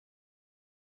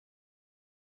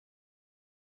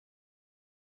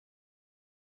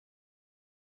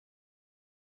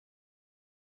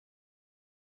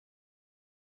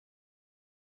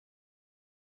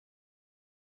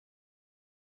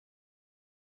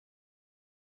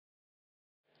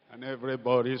And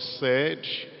everybody said,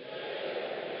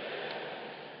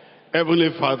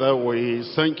 Heavenly Father,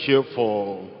 we thank you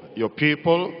for your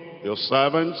people, your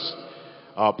servants,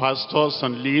 our pastors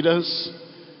and leaders.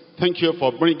 Thank you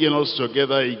for bringing us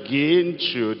together again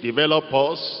to develop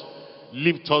us,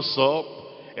 lift us up,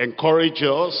 encourage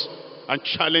us, and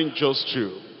challenge us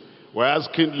too. We're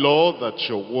asking, Lord, that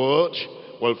your word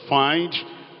will find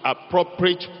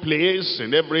appropriate place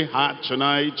in every heart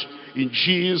tonight, in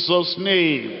Jesus'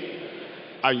 name.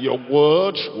 And your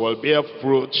word will bear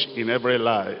fruit in every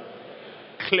life.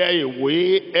 Clear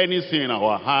away anything in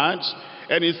our hearts,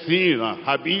 anything in our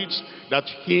habits that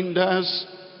hinders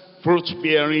fruit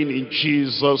bearing in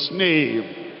Jesus'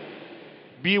 name.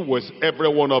 Be with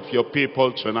every one of your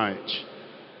people tonight.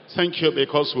 Thank you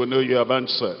because we know you have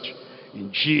answered.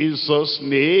 In Jesus'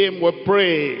 name we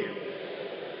pray.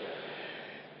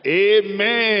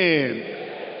 Amen.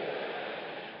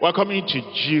 We're coming to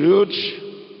Jude,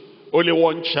 only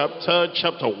one chapter,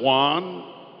 chapter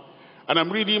 1. And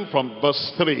I'm reading from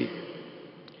verse 3.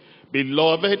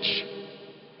 Beloved,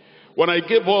 when I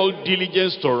gave all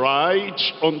diligence to write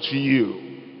unto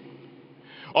you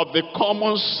of the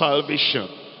common salvation,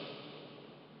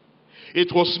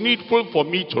 it was needful for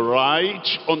me to write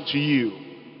unto you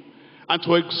and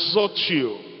to exhort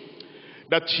you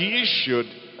that ye should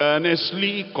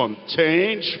earnestly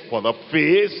contend for the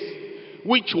faith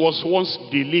which was once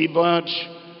delivered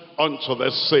unto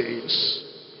the saints.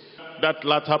 That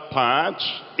latter part,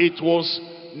 it was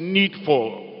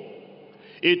needful.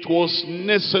 It was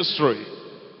necessary.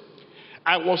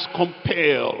 I was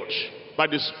compelled by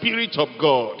the Spirit of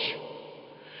God.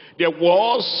 There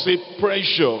was a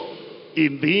pressure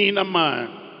in the inner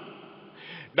man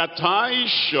that I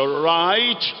shall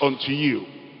write unto you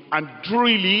and drill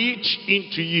it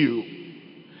into you,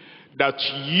 that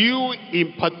you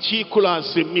in particular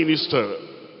as a minister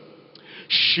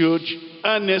should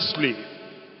earnestly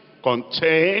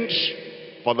contend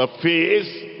for the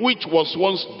faith which was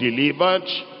once delivered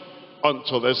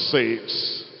unto the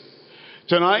saints.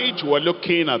 Tonight we're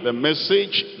looking at the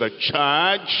message, the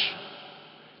charge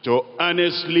to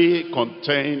earnestly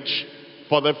contend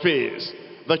for the faith.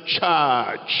 The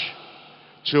charge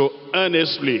to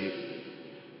earnestly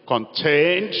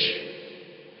contend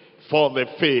for the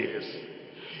faith.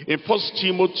 In 1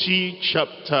 Timothy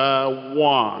chapter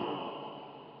 1.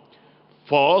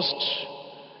 1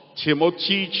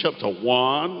 Timothy chapter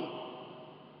 1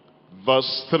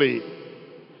 verse 3.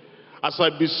 As I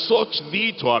besought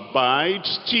thee to abide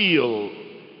still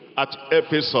at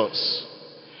Ephesus,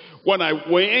 when I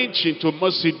went into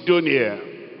Macedonia,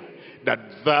 that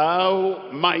thou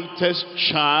mightest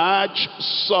charge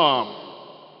some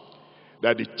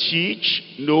that they teach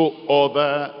no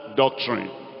other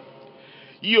doctrine.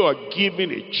 You are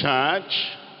given a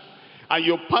charge, and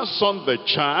you pass on the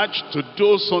charge to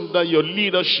those under your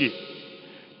leadership.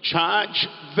 Charge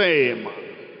them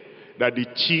that they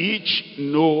teach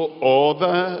no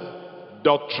other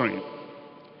doctrine.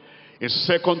 In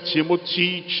 2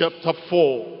 Timothy chapter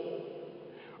 4,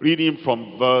 reading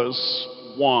from verse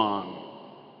 1.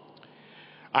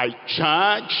 I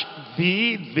charge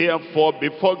thee therefore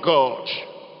before God.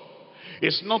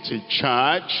 It's not a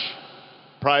charge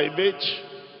private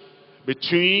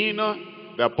between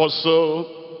the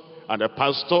apostle and the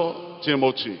pastor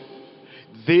Timothy.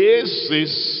 This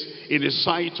is in the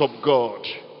sight of God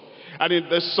and in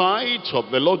the sight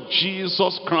of the Lord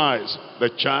Jesus Christ. The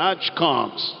charge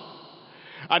comes,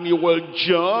 and he will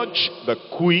judge the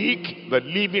quick, the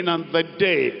living, and the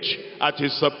dead at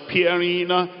his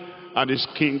appearing and his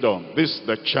kingdom. This is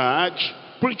the charge.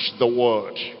 Preach the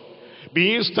word.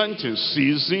 Be instant in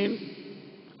season,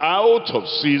 out of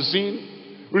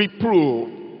season,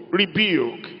 reprove,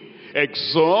 rebuke,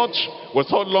 exhort with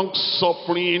all long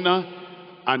suffering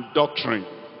and doctrine.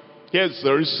 Here's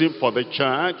the reason for the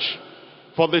charge.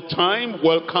 For the time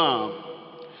will come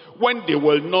when they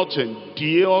will not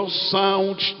endure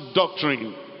sound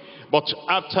doctrine, but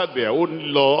after their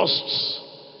own lusts,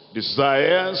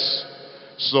 desires,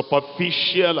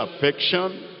 superficial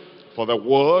affection for the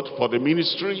word, for the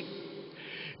ministry,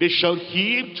 they shall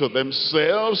heap to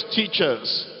themselves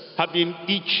teachers having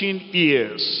itching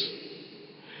ears,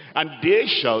 and they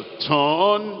shall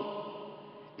turn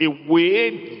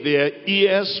away their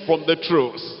ears from the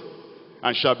truth,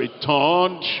 and shall be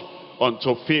turned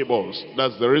unto fables.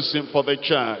 That's the reason for the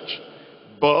charge.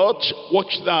 But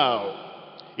watch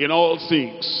thou in all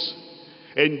things,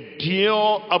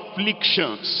 endure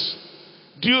afflictions,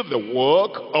 do the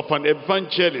work of an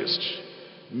evangelist,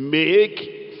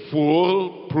 make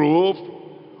full proof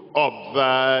of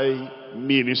thy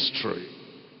ministry.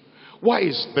 Why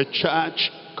is the charge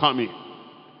coming?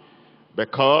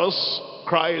 Because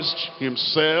Christ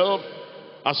himself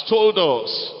has told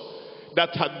us that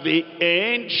at the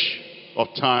end of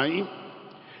time,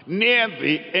 near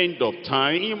the end of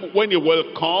time, when he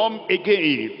will come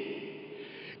again,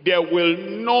 there will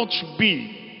not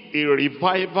be a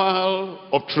revival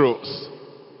of truth,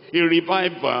 a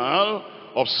revival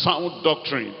of sound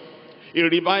doctrine, a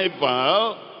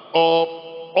revival of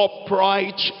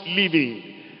upright living.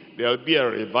 There will be a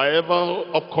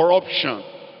revival of corruption,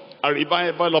 a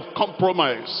revival of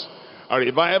compromise, a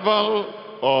revival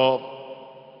of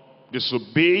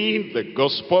disobeying the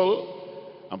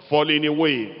gospel and falling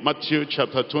away. Matthew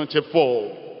chapter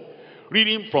 24,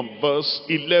 reading from verse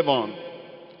 11.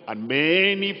 And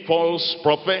many false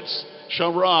prophets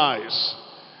shall rise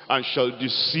and shall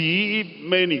deceive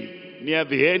many near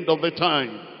the end of the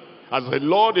time, as the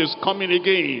Lord is coming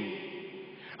again,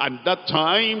 and that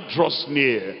time draws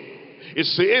near. It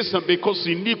says, and because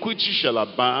iniquity shall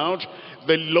abound,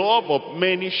 the love of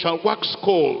many shall wax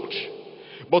cold.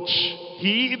 But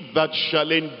he that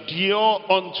shall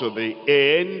endure unto the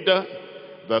end,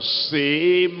 the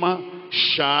same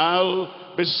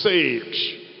shall be saved.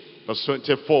 Verse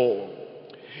 24.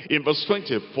 In verse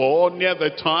 24, near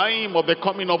the time of the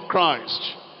coming of Christ,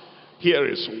 here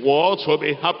is what will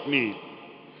be happening.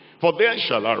 For there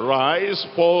shall arise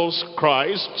false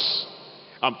Christs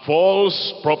and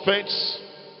false prophets,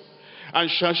 and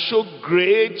shall show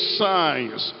great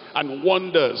signs and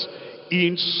wonders,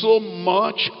 in so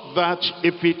much that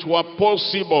if it were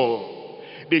possible,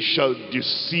 they shall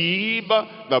deceive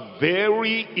the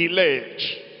very elect.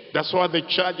 That's why the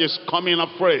church is coming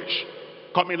afresh,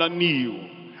 coming anew,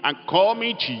 and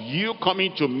coming to you,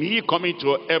 coming to me, coming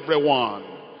to everyone,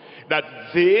 that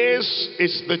this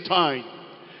is the time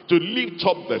to lift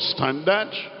up the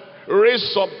standard,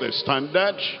 raise up the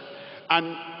standard,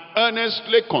 and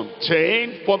earnestly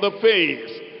contend for the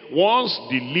faith once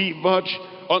delivered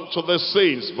unto the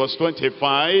saints. Verse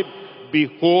 25,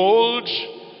 behold,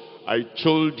 I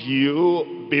told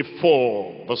you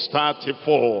before. Verse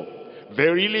 34,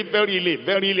 verily, verily,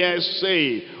 verily I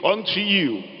say unto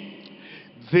you,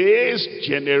 this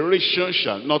generation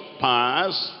shall not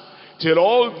pass till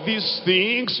all these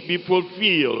things be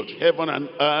fulfilled. Heaven and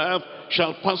earth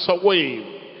shall pass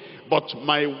away, but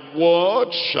my word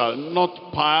shall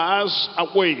not pass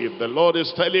away. The Lord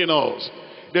is telling us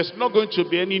there's not going to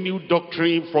be any new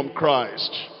doctrine from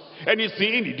Christ.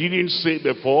 Anything he didn't say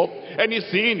before,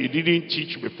 anything he didn't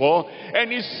teach before,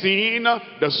 anything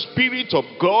the Spirit of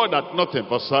God had not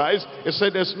emphasized, he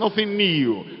said there's nothing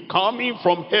new coming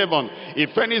from heaven.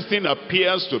 If anything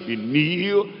appears to be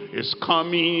new, it's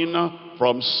coming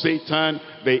from Satan,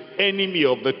 the enemy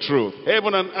of the truth.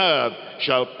 Heaven and earth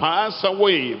shall pass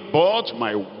away, but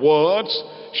my words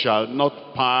shall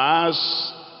not pass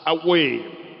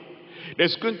away.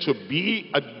 There's going to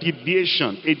be a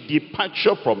deviation, a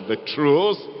departure from the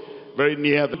truth very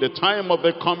near the time of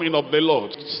the coming of the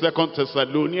Lord. 2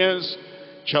 Thessalonians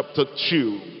chapter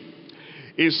 2.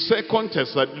 In 2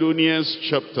 Thessalonians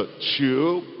chapter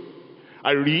 2,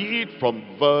 I read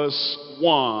from verse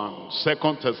 1. 2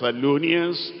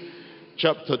 Thessalonians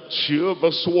chapter 2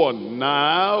 verse 1.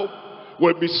 Now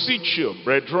we beseech you,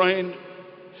 brethren,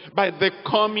 by the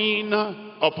coming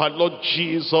of our Lord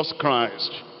Jesus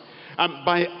Christ, and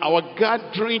by our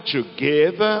gathering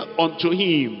together unto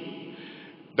him,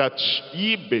 that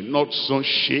ye be not so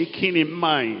shaken in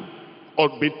mind, or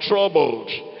be troubled,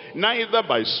 neither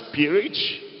by spirit,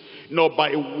 nor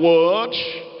by word,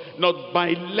 nor by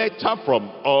letter from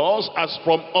us,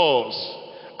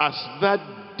 as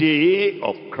that day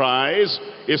of Christ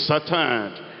is at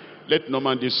hand. Let no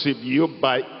man deceive you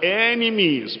by any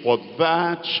means, for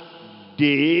that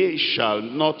day shall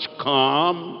not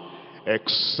come,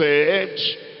 except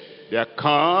there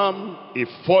come a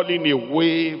falling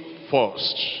away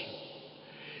first.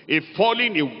 A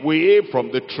falling away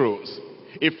from the truth.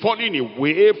 A falling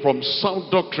away from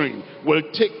sound doctrine will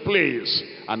take place.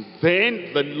 And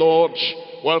then the Lord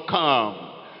will come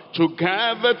to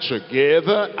gather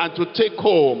together and to take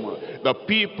home the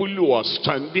people who are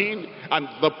standing and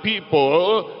the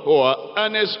people who are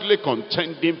earnestly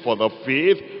contending for the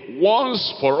faith,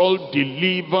 once for all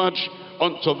delivered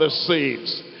unto the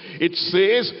saints. It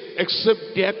says, except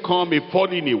there come a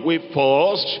falling away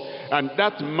first, and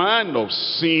that man of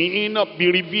sin be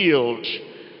revealed,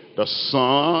 the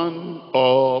son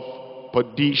of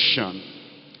perdition.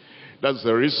 That's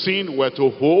the reason we're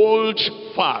to hold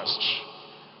fast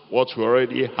what we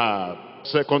already have.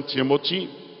 2 Timothy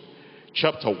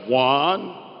chapter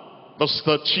 1 verse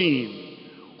 13.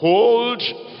 Hold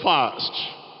fast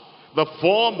the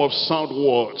form of sound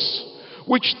words,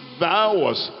 which thou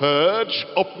hast heard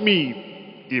of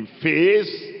me in faith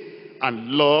and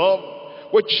love,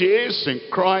 which is in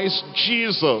Christ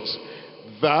Jesus,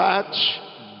 that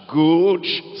good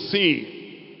thing.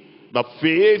 The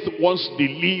faith was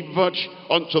delivered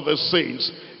unto the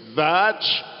saints, that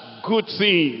good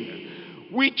thing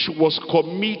which was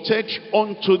committed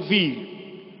unto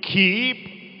thee,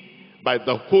 keep by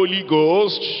the Holy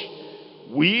Ghost,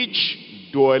 which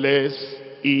dwelleth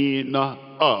in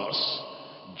us.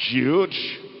 Jude,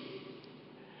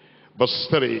 verse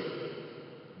 3.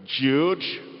 Jude,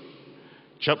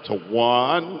 chapter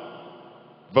 1,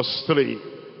 verse 3.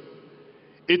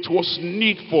 It was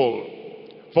needful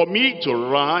for me to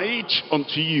write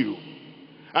unto you,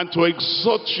 and to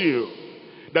exhort you,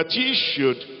 that ye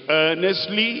should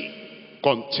earnestly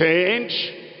contend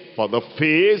for the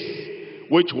faith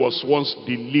which was once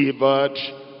delivered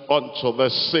unto the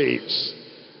saints.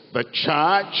 The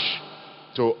charge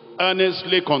to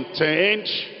earnestly contend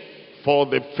for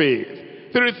the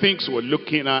faith. Three things we're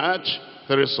looking at,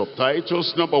 three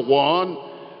subtitles. Number one,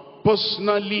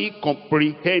 personally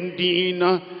comprehending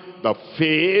the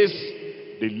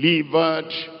faith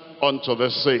delivered unto the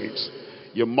saints.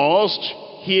 You must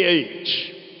hear it.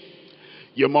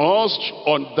 You must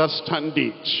understand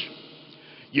it.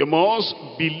 You must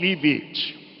believe it.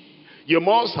 You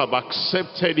must have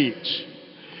accepted it.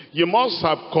 You must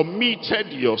have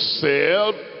committed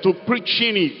yourself to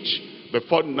preaching it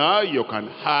before now you can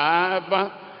have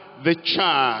the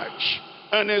charge.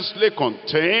 Earnestly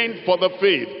contend for the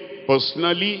faith.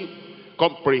 Personally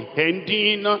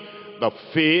comprehending the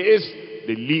faith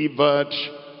delivered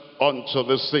unto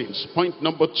the saints. Point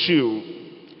number two,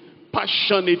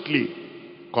 passionately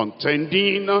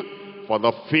contending for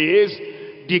the faith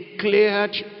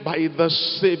declared by the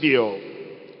Savior.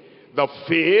 The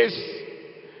faith,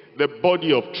 the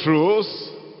body of truth,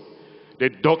 the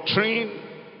doctrine,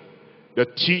 the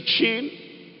teaching,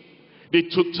 the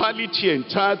totality,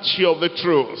 entirety of the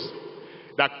truth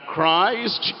that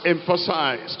Christ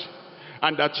emphasized.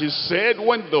 And that he said,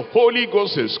 when the Holy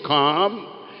Ghost is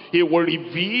come, he will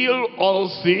reveal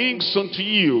all things unto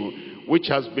you, which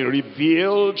has been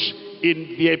revealed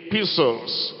in the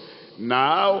epistles.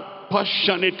 Now,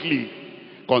 passionately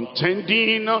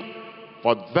contending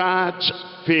for that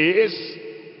faith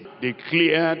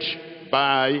declared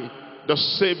by the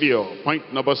Savior.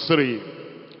 Point number three,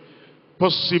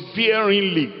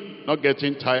 perseveringly, not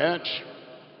getting tired,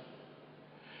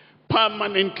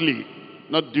 permanently,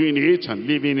 not doing it and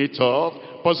leaving it off,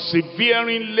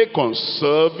 perseveringly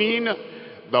conserving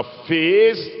the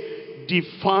faith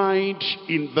defined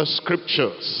in the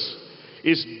scriptures.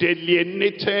 It's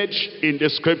delineated in the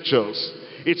scriptures.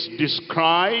 It's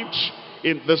described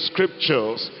in the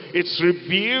scriptures. It's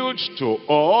revealed to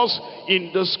us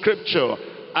in the scripture.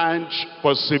 And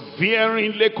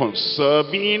perseveringly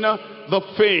conserving the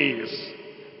faith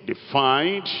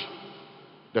defined,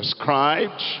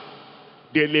 described,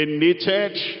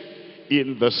 delineated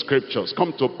in the scriptures.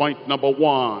 Come to point number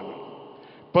one.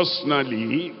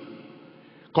 Personally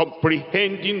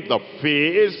comprehending the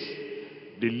faith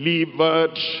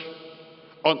delivered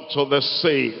unto the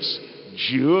saints.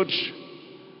 Jude,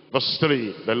 verse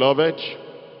 3. Beloved,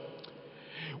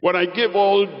 when I gave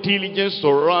all diligence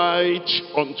to write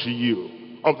unto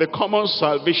you of the common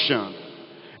salvation,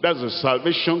 that's the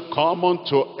salvation common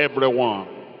to everyone.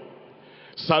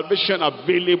 Salvation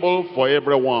available for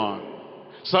everyone.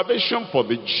 Salvation for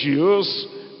the Jews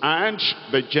and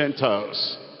the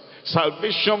Gentiles.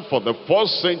 Salvation for the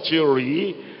first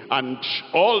century and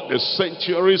all the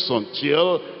centuries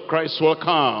until Christ will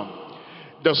come.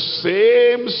 The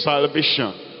same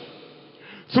salvation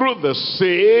through the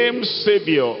same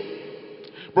Savior,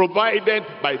 provided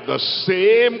by the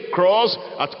same cross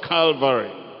at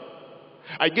Calvary.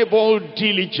 I gave all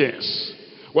diligence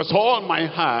with all my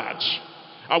heart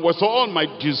and with all my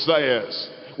desires,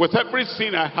 with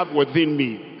everything I have within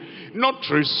me, not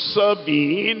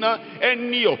reserving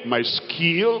any of my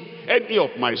skill, any of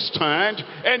my stand,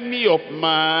 any of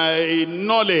my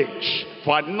knowledge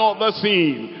for another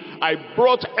thing. I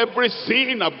brought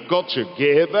everything I've got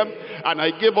together, and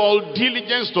I gave all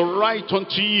diligence to write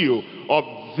unto you of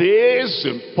this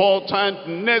important,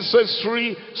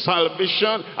 necessary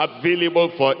salvation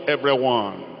available for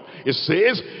everyone. It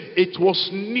says, it was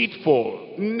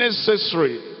needful,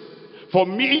 necessary for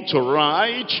me to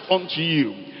write unto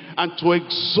you and to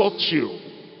exhort you,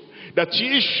 that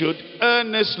ye should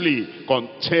earnestly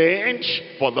contend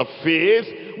for the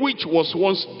faith which was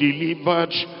once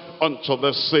delivered unto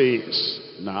the saints.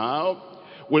 Now,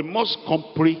 we must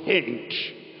comprehend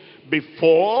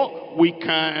before we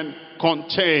can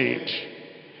contend.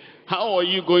 How are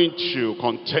you going to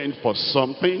contend for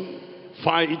something?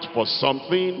 fight for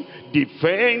something,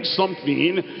 defend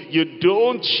something you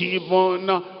don't even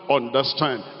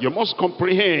understand. You must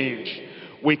comprehend.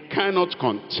 We cannot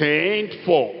contend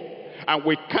for, and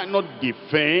we cannot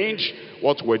defend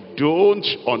what we don't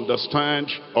understand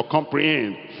or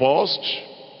comprehend. First,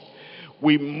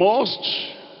 we must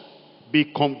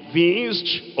be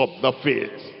convinced of the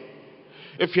faith.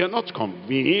 If you're not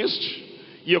convinced,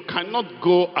 you cannot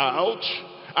go out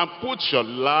and put your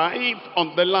life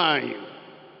on the line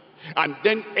and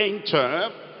then enter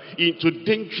into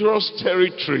dangerous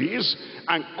territories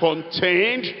and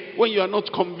contend when you are not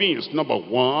convinced. Number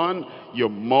one, you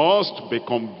must be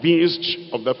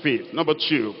convinced of the faith. Number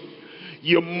two,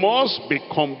 you must be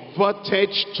converted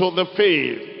to the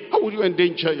faith. How would you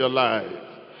endanger your life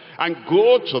and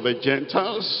go to the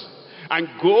Gentiles and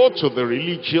go to the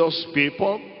religious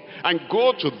people and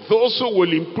go to those who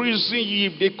will imprison you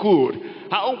if they could?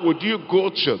 How would you go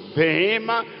to them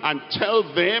and tell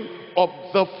them of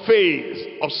the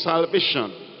faith of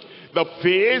salvation, the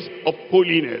faith of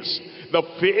holiness, the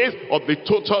faith of the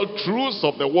total truth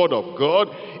of the word of God,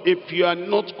 if you are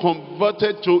not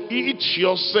converted to it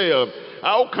yourself?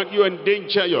 How can you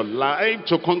endanger your life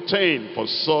to contend for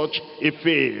such a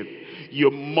faith?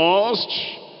 You must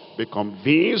be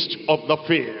convinced of the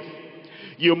faith.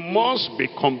 You must be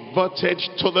converted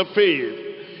to the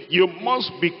faith. You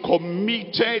must be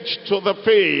committed to the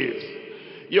faith.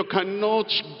 You cannot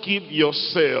give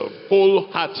yourself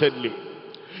wholeheartedly.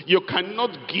 You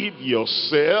cannot give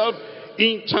yourself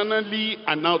internally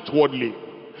and outwardly.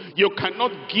 You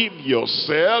cannot give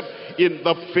yourself in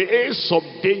the face of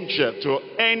danger to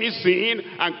any sin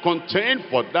and contend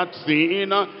for that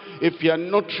sin if you are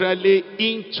not really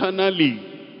internally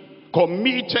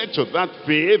committed to that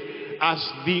faith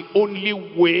as the only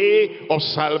way of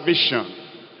salvation.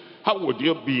 How would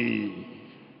you be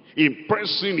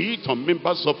impressing it on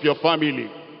members of your family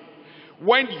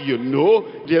when you know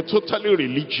they're totally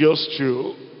religious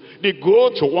too? They go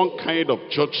to one kind of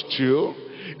church too.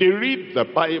 They read the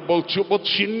Bible too, but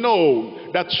you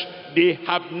know that they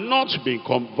have not been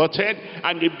converted.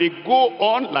 And if they go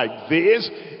on like this,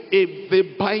 if the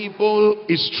Bible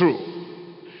is true,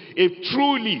 if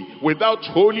truly without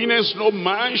holiness no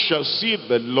man shall see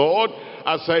the Lord,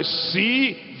 as I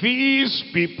see these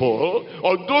people,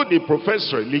 although they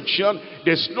profess religion,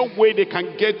 there's no way they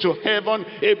can get to heaven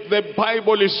if the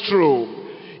Bible is true.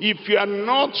 If you are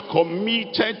not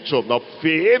committed to the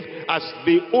faith as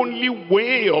the only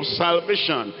way of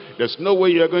salvation, there's no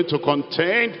way you're going to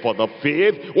contend for the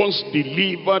faith once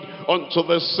delivered unto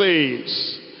the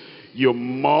saints. You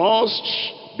must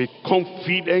be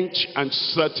confident and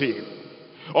certain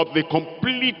of the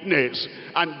completeness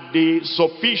and the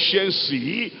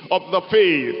sufficiency of the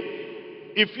faith.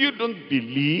 If you don't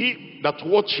believe that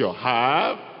what you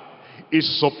have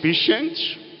is sufficient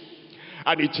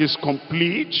and it is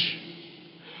complete,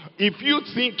 if you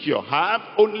think you have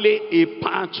only a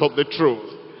part of the truth,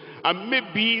 and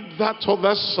maybe that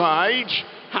other side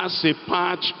has a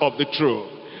part of the truth,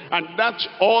 and that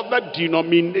other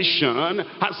denomination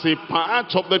has a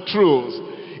part of the truth,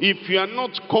 if you are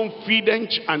not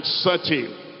confident and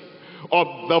certain of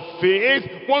the faith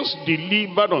once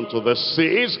delivered unto the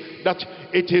saints, that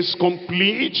it is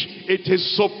complete, it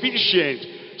is sufficient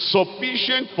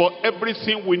for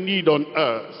everything we need on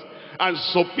earth, and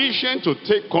sufficient to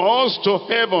take us to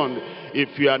heaven.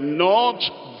 If you are not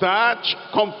that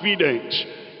confident,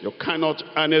 you cannot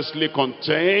earnestly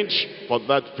contend for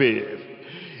that faith.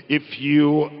 If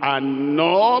you are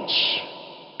not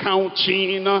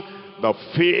counting the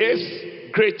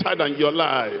faith greater than your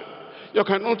life, you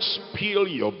cannot spill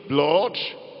your blood,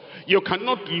 you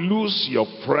cannot lose your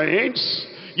friends,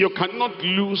 you cannot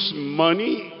lose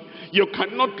money, you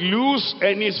cannot lose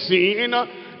anything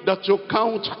that you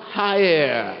count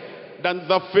higher than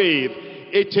the faith.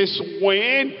 It is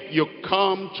when you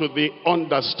come to the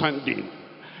understanding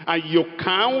and you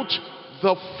count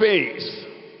the faith,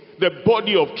 the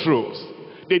body of truth,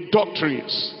 the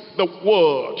doctrines, the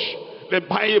word, the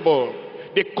Bible,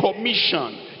 the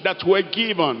commission that we're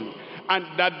given, and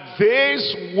that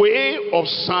this way of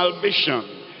salvation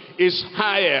is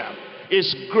higher,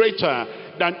 is greater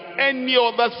than any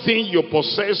other thing you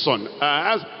possess on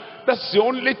earth. That's the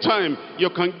only time you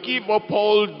can give up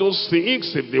all those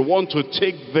things. If they want to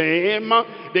take them,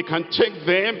 they can take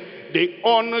them. The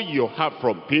honor you have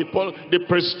from people, the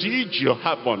prestige you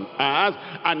have on earth,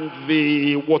 and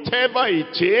the whatever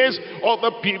it is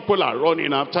other people are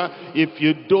running after, if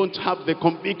you don't have the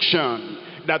conviction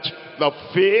that the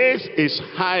faith is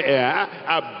higher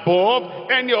above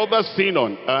any other thing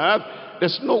on earth,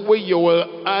 there's no way you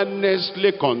will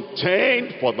earnestly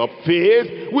contend for the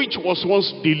faith which was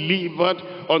once delivered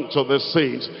unto the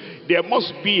saints. There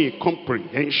must be a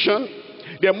comprehension,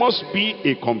 there must be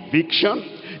a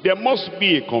conviction, there must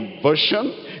be a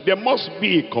conversion, there must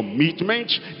be a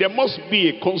commitment, there must be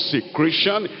a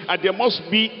consecration, and there must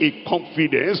be a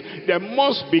confidence. There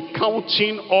must be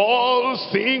counting all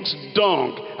things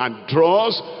dung and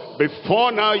dross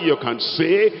before now you can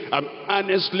say, I'm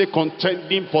earnestly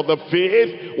contending for the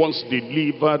faith once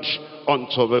delivered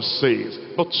unto the saints.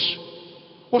 But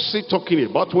what's he talking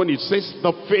about when it says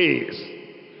the faith?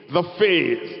 The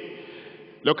faith.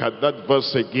 Look at that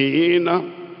verse again.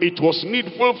 It was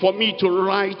needful for me to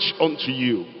write unto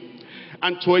you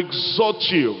and to exhort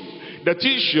you that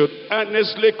ye should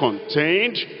earnestly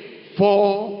contend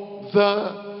for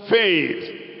the faith.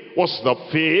 What's the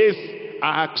faith?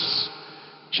 Acts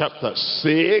chapter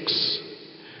 6.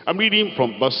 I'm reading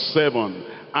from verse 7.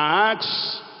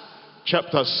 Acts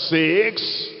chapter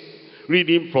 6,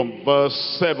 reading from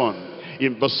verse 7.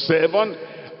 In verse 7,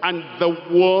 and the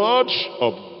word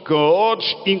of God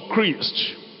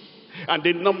increased, and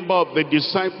the number of the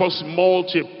disciples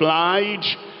multiplied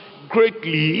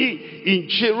greatly in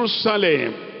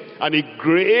Jerusalem, and a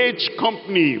great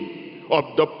company of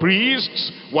the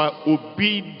priests were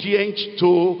obedient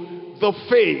to the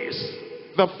faith.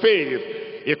 The faith.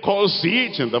 He calls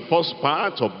it in the first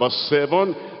part of verse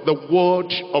 7, the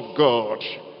word of God.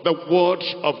 The word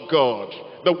of God.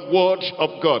 The word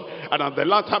of God. And at the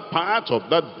latter part of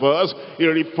that verse, he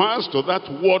refers to that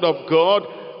word of God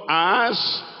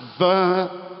as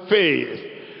the faith.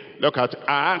 Look at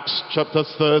Acts chapter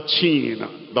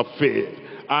 13, the faith.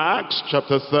 Acts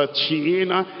chapter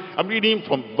 13, I'm reading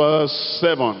from verse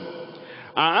 7.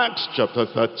 Acts chapter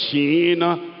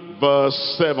 13,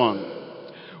 verse 7.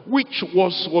 Which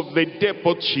was of the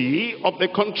deputy of the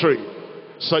country,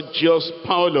 Sergius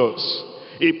Paulus,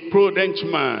 a prudent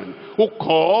man, who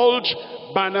called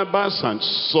Barnabas and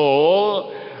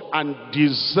Saul, and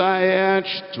desired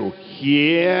to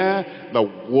hear the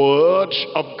word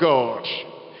of God.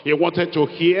 He wanted to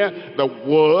hear the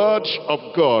word of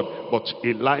God. But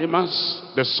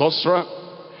Elymas, the sorcerer,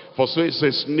 for so is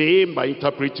his name by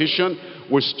interpretation,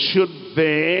 withstood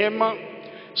them,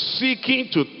 seeking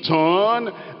to turn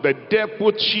the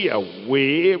deputy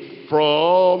away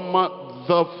from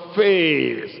the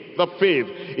faith. The faith.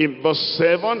 In verse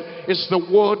 7 is the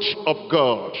word of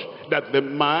God that the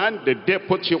man, the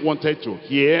deputy, wanted to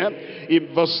hear.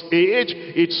 In verse 8,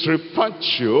 it's referred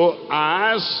to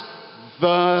as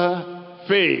the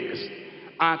faith.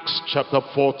 Acts chapter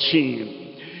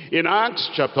 14. In Acts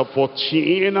chapter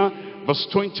 14, verse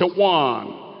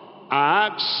 21.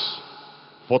 Acts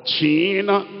 14,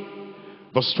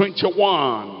 verse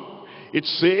 21. It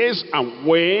says, and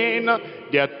when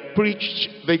they had preached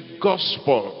the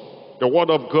gospel, the word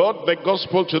of God, the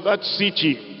gospel to that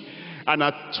city, and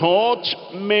had taught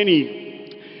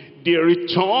many, they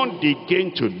returned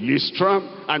again to Lystra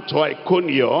and to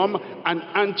Iconium and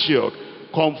Antioch,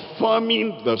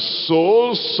 confirming the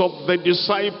souls of the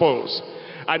disciples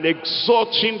and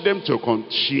exhorting them to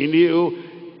continue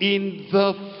in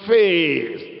the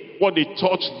faith. What they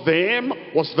taught them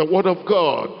was the word of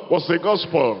God, was the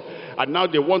gospel. And now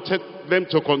they wanted them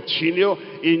to continue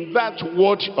in that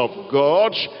word of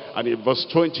God. And in verse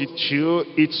 22,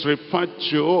 it's referred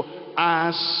to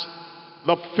as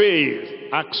the faith.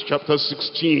 Acts chapter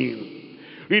 16.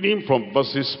 Reading from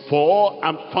verses 4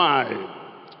 and 5.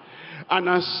 And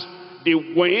as they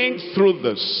went through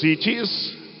the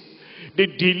cities, they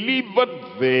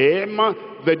delivered them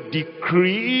the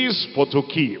decrees for to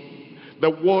keep. The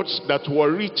words that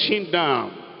were written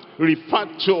down,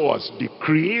 referred to as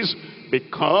decrees,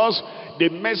 because the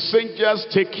messengers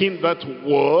taking that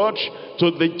word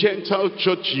to the Gentile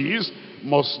churches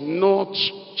must not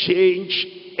change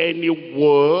any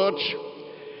word,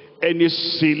 any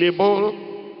syllable,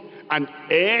 and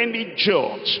any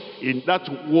jot in that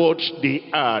word they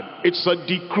add. It's a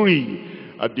decree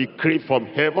from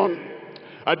heaven,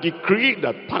 a decree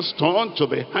that passed on to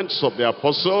the hands of the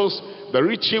apostles, the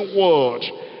written word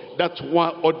that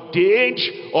were ordained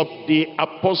of the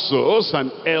apostles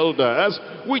and elders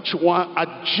which were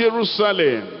at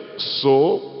Jerusalem.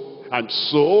 So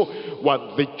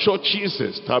were the churches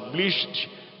established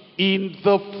in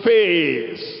the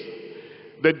faith.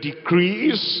 The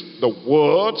decrees, the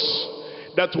words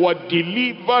that were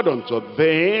delivered unto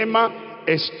them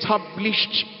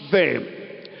established them.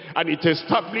 And it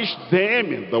established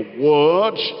them in the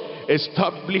word,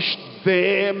 established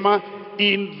them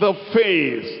in the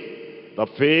faith. The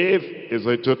faith is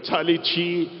the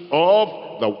totality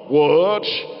of the word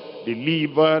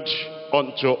delivered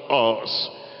unto us.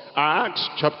 Acts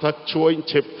chapter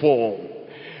 24.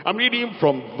 I'm reading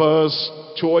from verse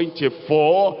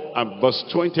 24 and verse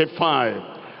 25.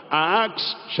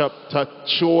 Acts chapter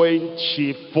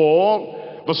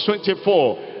 24, verse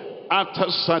 24. After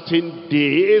certain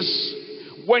days,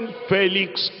 when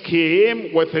Felix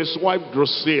came with his wife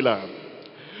Drusilla,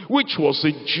 which was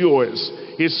a Jewess,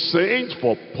 he sent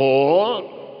for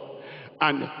Paul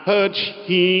and heard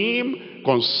him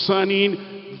concerning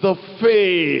the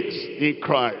faith in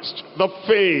Christ. The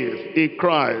faith in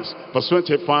Christ. Verse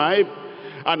 25.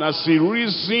 And as he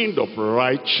reasoned of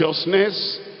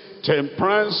righteousness,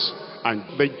 temperance, and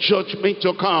the judgment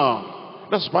to come.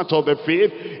 That's part of the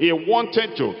faith. He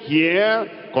wanted to hear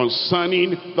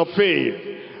concerning the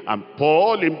faith. And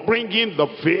Paul, in bringing the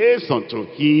faith unto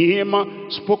him,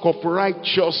 spoke of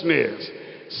righteousness.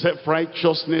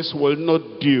 Self-righteousness will not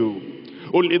do.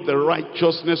 Only the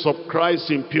righteousness of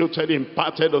Christ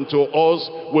imparted unto us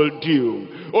will do.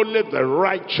 Only the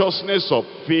righteousness of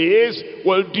faith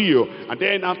will do. And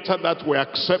then after that we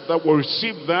accept that, we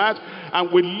receive that,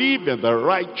 and we live in the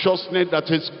righteousness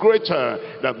that is greater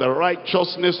than the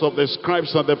righteousness of the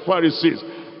scribes and the Pharisees.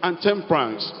 And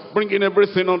temperance, bringing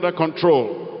everything under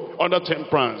control. Under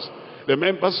temperance, the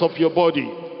members of your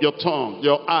body, your tongue,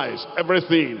 your eyes,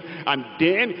 everything. And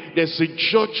then there's a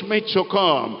judgment to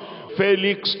come.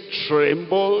 Felix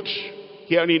trembled,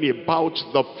 hearing about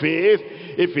the faith.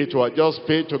 If it were just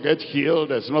faith to get healed,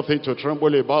 there's nothing to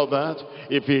tremble about that.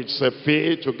 If it's a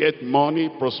faith to get money,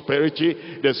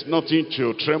 prosperity, there's nothing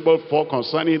to tremble for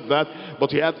concerning that. But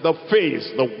he had the faith,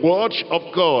 the word of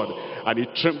God. And he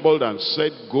trembled and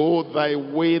said, go thy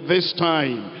way this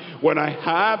time. When I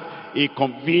have a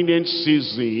convenient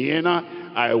season,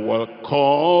 I will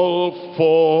call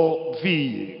for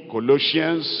thee.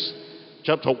 Colossians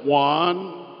chapter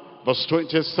 1, verse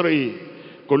 23.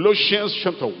 Colossians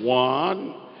chapter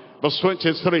 1, verse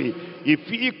 23.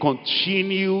 If ye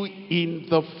continue in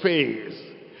the faith,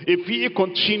 if ye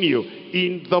continue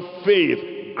in the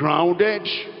faith, grounded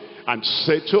and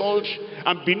settled,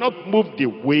 and be not moved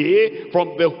away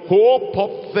from the hope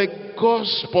of the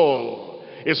gospel.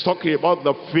 It's talking about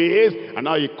the faith, and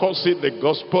now he calls it the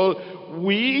gospel,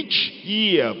 which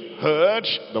ye have heard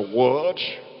the word,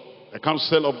 the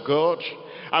counsel of God,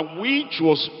 and which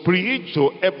was preached to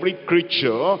every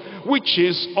creature which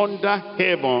is under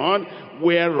heaven,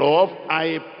 whereof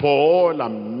I, Paul,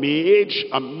 am made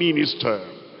a minister.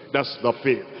 That's the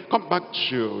faith. Come back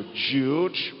to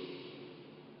Jude,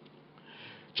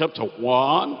 chapter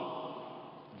 1,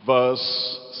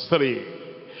 verse 3.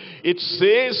 It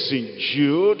says in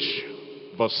Jude,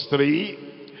 verse 3,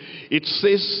 it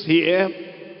says here,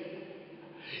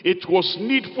 it was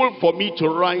needful for me to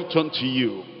write unto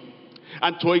you,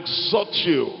 and to exhort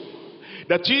you,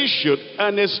 that ye should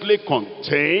earnestly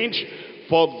contend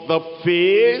for the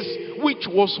faith which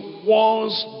was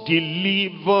once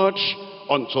delivered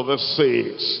unto the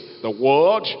saints. The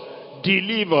word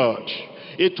delivered.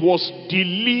 It was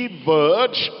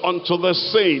delivered unto the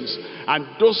saints. And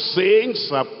those saints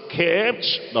have kept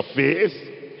the faith,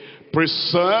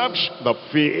 preserved the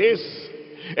faith,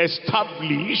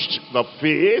 established the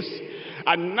faith,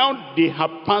 and now they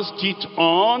have passed it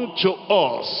on to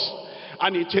us.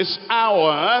 And it is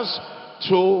ours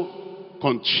to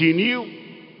continue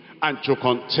and to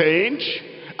contend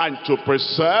and to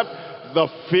preserve the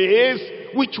faith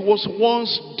which was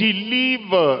once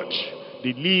delivered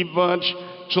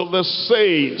to the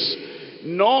saints,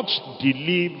 not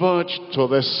delivered to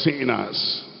the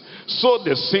sinners. So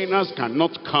the sinners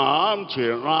cannot come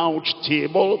to a round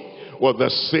table with the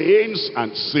saints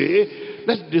and say,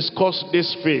 let's discuss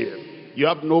this faith. You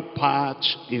have no part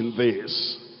in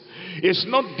this. It's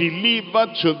not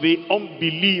delivered to the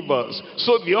unbelievers.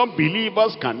 So the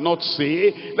unbelievers cannot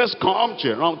say, let's come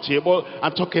to a round table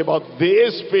and talk about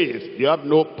this faith. You have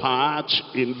no part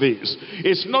in this.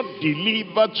 It's not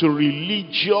delivered to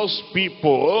religious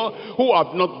people who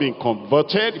have not been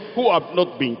converted, who have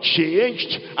not been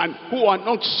changed, and who are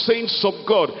not saints of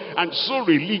God. And so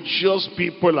religious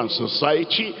people and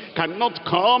society cannot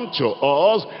come to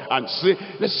us and say,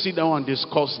 let's sit down and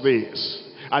discuss this.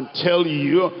 And tell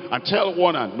you and tell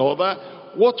one another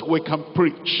what we can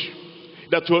preach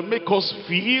that will make us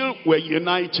feel we're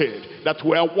united, that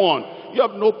we're one. You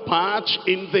have no part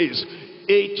in this.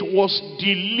 It was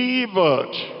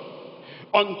delivered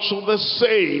unto the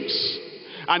saints,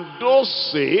 and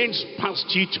those saints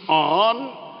passed it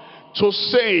on to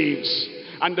saints,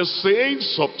 and the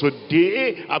saints of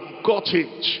today have got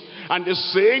it. And the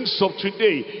saints of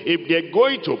today, if they're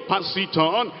going to pass it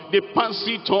on, they pass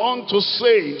it on to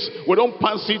saints. We don't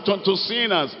pass it on to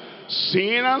sinners.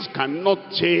 Sinners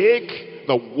cannot take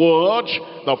the word,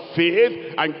 the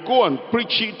faith, and go and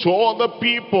preach it to all the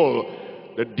people.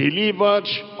 The delivered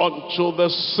unto the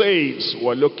saints.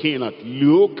 We're looking at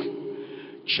Luke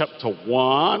chapter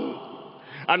 1.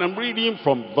 And I'm reading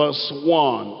from verse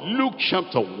 1. Luke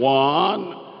chapter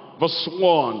 1, verse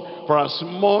 1. For as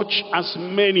much as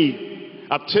many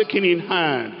are taken in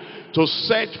hand to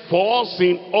set forth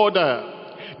in order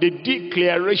the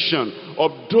declaration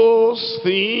of those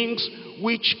things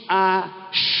which are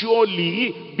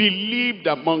surely believed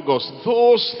among us.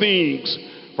 Those things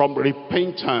from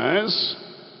repentance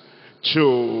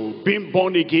to being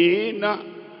born again,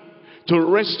 to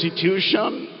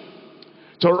restitution,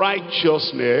 to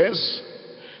righteousness,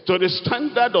 to the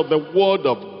standard of the word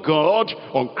of God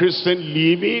on Christian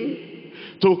living,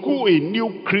 to who a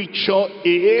new creature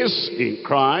is in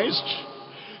Christ,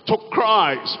 to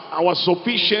Christ, our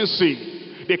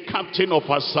sufficiency, the captain of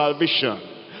our salvation,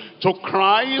 to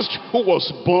Christ who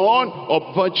was born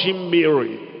of Virgin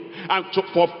Mary, and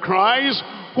for Christ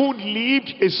who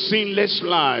lived a sinless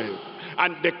life,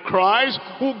 and the Christ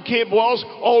who gave us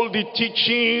all the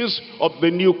teachings of the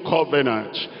new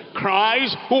covenant,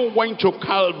 Christ who went to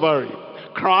Calvary,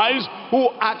 Christ who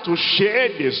had to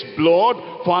shed his blood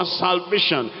for our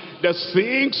salvation, the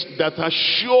things that are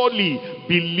surely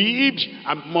believed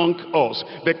among us,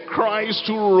 the Christ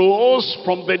who rose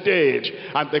from the dead,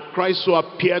 and the Christ who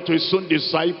appeared to his own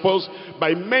disciples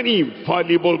by many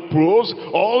infallible proofs,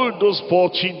 all those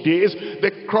 40 days,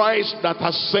 the Christ that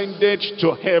ascended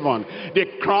to heaven, the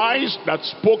Christ that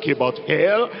spoke about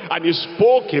hell and he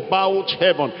spoke about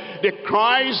heaven, the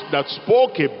Christ that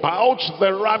spoke about the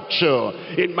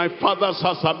rapture. In my Father's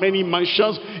house are many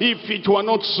mansions. If it were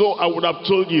not so, I would have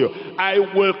told you, I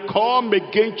will come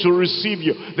again to receive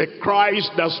you. The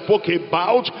Christ that spoke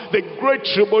about the great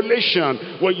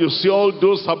tribulation. When you see all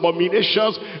those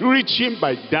abominations written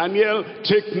by Daniel,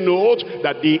 take note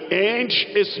that the end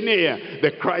is near.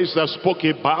 The Christ that spoke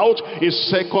about his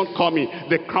second coming.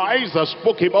 The Christ that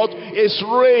spoke about his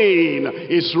reign,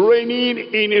 is reigning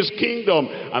in his kingdom.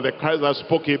 And the Christ that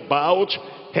spoke about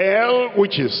hell,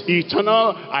 which is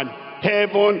eternal, and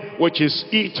heaven, which is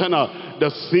eternal.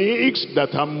 The things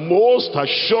that are most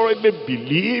assuredly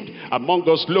believed among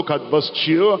us. Look at verse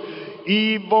 2.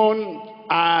 Even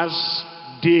as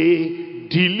they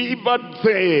delivered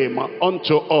them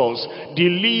unto us,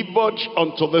 delivered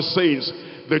unto the saints,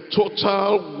 the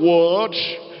total word,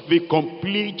 the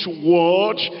complete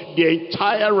word, the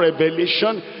entire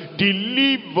revelation,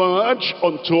 delivered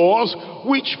unto us,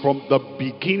 which from the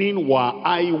beginning were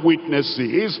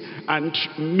eyewitnesses and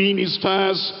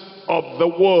ministers of the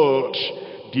word,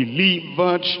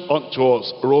 delivered unto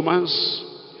us. Romans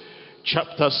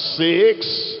chapter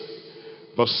 6,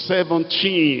 verse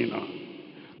 17.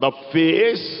 The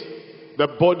faith, the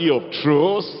body of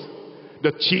truth,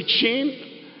 the teaching,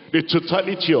 the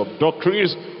totality of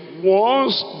doctrines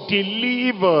was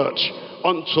delivered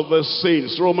unto the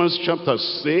saints. Romans chapter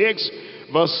 6,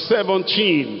 verse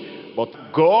 17. But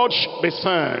God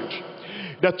beside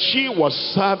that ye were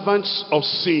servants of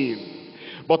sin,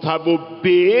 but have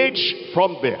obeyed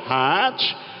from the heart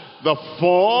the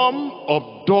form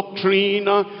of doctrine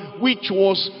which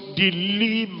was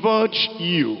delivered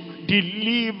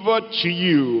to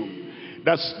you.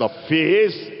 That's the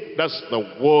faith, that's the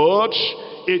word,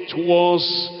 it was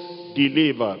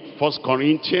delivered. 1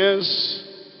 Corinthians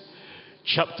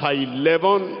chapter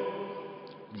 11,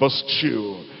 verse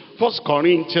 2. 1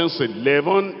 Corinthians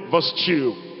 11, verse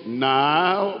 2.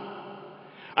 Now,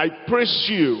 I praise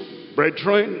you,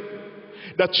 brethren,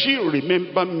 that ye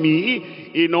remember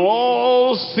me in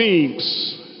all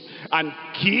things, and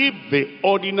keep the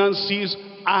ordinances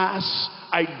as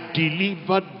I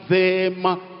delivered them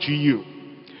to you.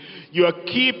 You are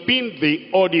keeping the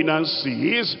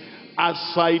ordinances as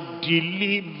I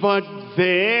delivered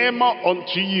them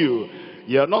unto you.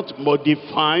 You are not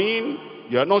modifying,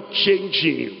 you are not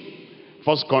changing.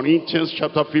 1 Corinthians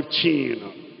chapter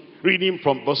 15, reading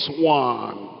from verse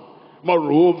 1.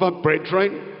 Moreover,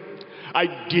 brethren,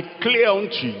 I declare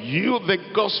unto you the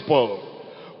gospel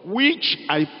which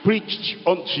I preached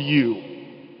unto you,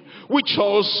 which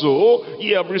also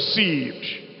ye have received,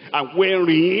 and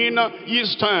wherein ye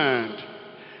stand,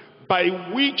 by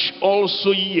which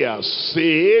also ye are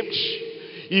saved,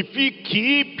 if ye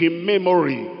keep in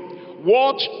memory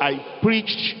what I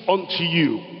preached unto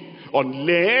you,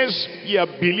 unless ye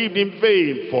have believed in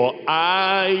vain. For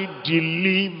I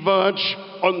delivered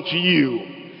unto you.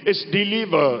 It's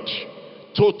delivered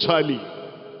totally,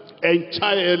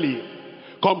 entirely,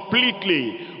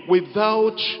 completely,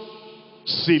 without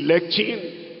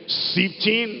selecting,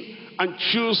 sifting, and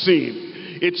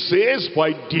choosing. It says, for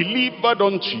I delivered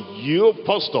unto you,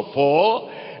 first of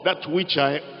all, that which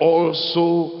I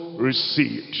also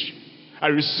received. I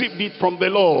received it from the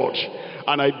Lord,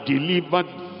 and I delivered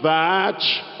that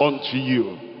unto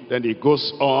you. Then he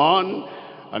goes on,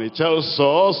 and he tells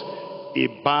us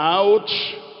about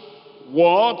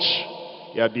what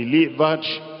he had delivered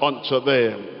unto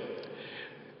them.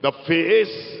 The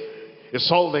faith is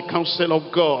all the counsel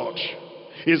of God.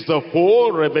 It's the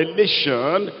whole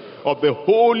revelation of the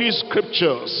Holy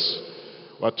Scriptures.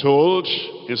 We're told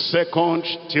in 2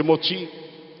 Timothy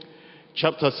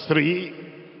chapter 3,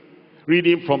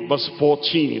 reading from verse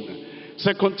 14.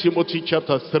 2 Timothy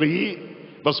chapter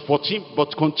 3, verse 14,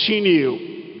 but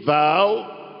continue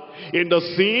thou in the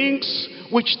things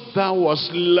which thou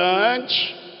hast learned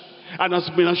and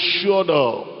hast been assured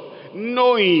of,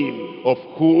 knowing of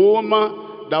whom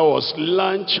thou hast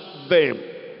learned them.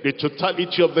 The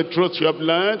totality of the truth you have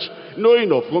learned,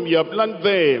 knowing of whom you have learned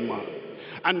them.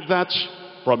 And that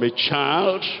from a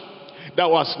child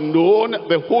thou hast known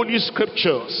the Holy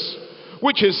Scriptures,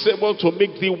 which is able to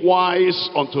make thee wise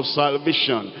unto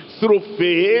salvation through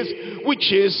faith,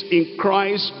 which is in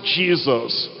Christ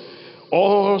Jesus.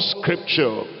 All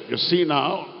Scripture, you see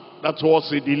now, that's what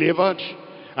he delivered,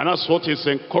 and that's what is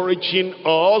encouraging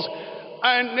us,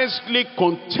 earnestly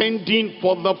contending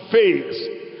for the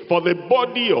faith. For the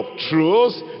body of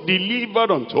truth delivered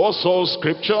unto us. All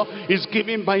Scripture is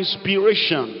given by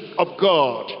inspiration of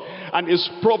God, and is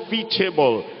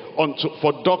profitable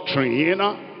for doctrine,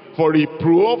 for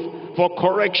reproof, for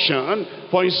correction,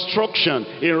 for instruction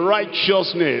in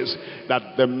righteousness,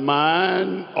 that the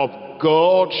man of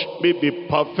God may be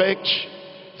perfect,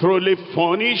 thoroughly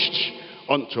furnished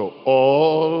unto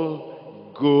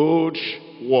all good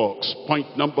works.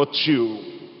 Point number 2.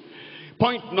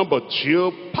 Point number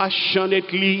 2,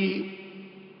 passionately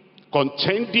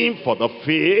contending for the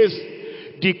faith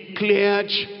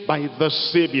declared by the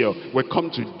Savior. We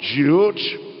come to Jude,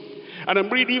 and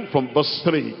I'm reading from verse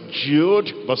 3.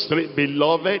 Jude, verse 3,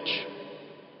 beloved,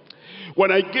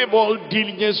 when I gave all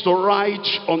diligence to write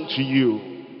unto you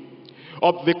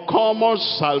of the common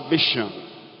salvation,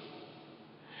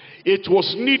 it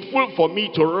was needful for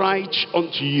me to write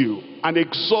unto you and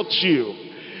exhort you,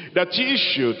 that ye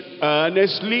should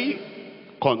earnestly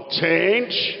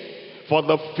contend for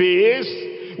the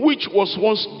faith which was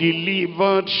once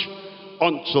delivered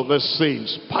unto the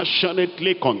saints.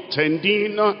 Passionately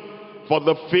contending for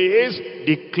the faith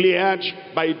declared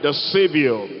by the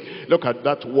Savior. Look at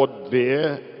that word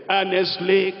there.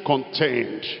 Earnestly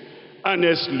contend.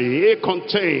 Earnestly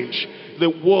contend. The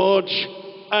word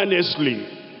earnestly.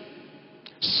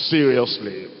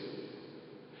 Seriously.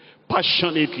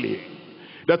 Passionately.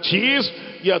 That is,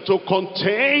 you are to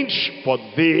contend for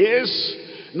this,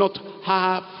 not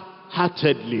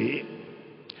half-heartedly,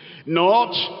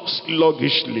 not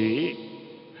sluggishly,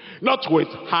 not with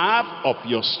half of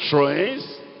your strength,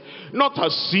 not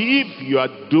as if you are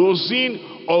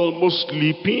dozing, almost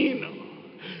sleeping,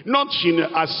 not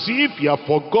as if you have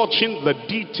forgotten the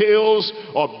details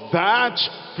of that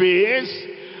faith,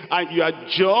 and you are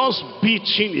just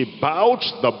beating about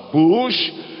the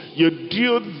bush. You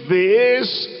do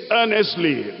this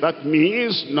earnestly. That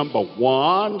means, number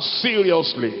 1,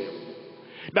 seriously.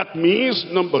 That means,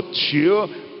 number 2,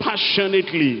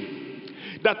 passionately.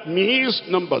 That means,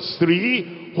 number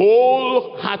 3,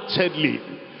 wholeheartedly.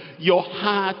 Your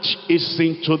heart is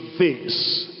into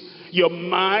this. Your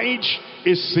mind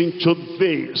is into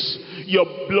this. Your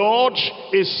blood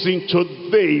is into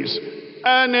this.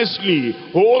 Earnestly,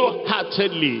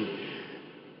 wholeheartedly.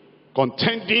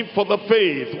 Contending for the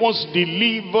faith was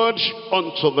delivered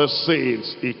unto the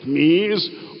saints. It means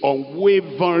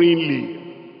unwaveringly.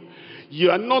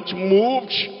 You are not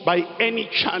moved by any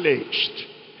challenge.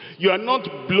 You are not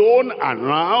blown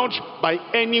around by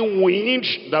any wind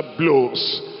that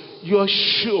blows. You are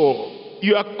sure.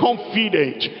 You are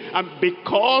confident. And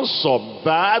because of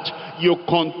that, you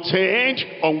contend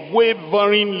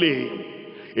unwaveringly.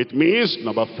 It means,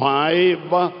 number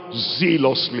 5,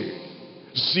 zealously.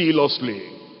 Zealously.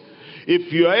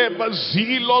 If you are ever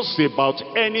zealous about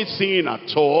anything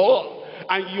at all,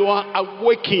 and you are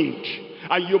awakened,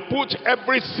 and you put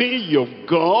everything you've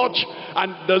got,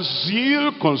 and the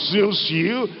zeal consumes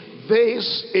you,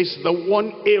 this is the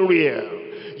one area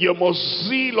you must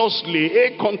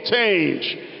zealously contend.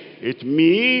 It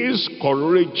means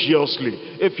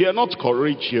courageously. If you're not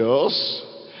courageous,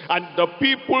 and the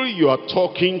people you are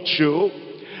talking to,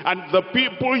 and the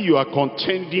people you are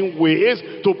contending with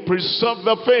to preserve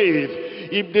the faith,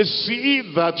 if they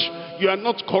see that you are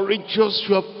not courageous,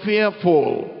 you are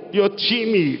fearful, you're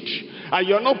timid, and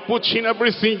you're not putting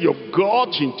everything you've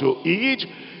got into it,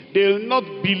 They'll not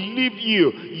believe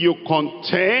you. You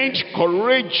contend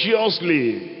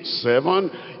courageously.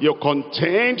 7, you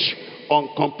contend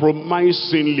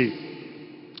uncompromisingly.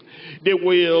 They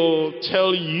will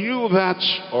tell you that,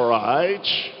 all right,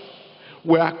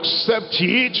 we accept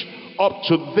it up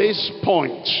to this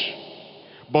point,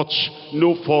 but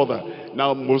no further.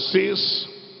 Now Moses,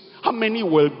 how many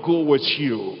will go with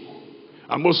you?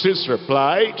 And Moses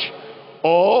replied,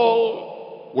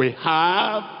 all we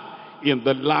have in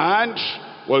the land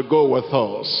will go with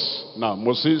us. Now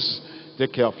Moses,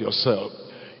 take care of yourself.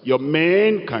 Your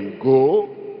men can go,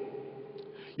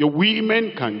 your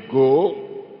women can go,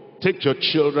 take your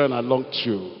children along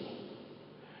too.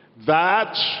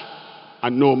 That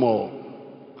and no more.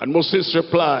 And Moses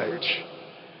replied,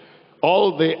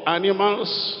 all the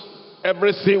animals,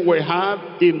 everything we have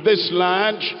in this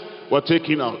land, were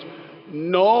taken out.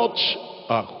 Not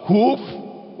a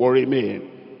hoof will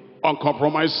remain,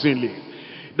 uncompromisingly.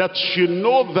 That you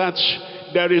know that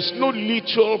there is no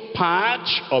little part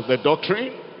of the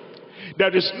doctrine,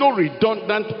 there is no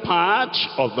redundant part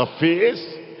of the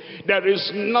faith, there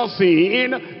is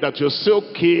nothing that you say,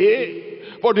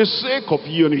 okay, for the sake of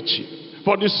unity,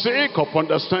 for the sake of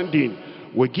understanding,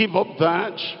 we give up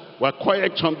that, we're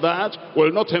quiet on that,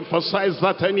 we'll not emphasize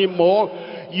that anymore.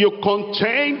 You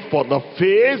contend for the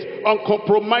faith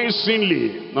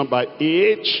uncompromisingly. Number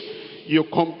 8, you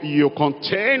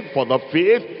contend for the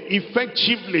faith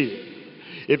effectively.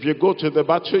 If you go to the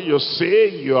battle, you say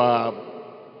you are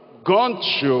gone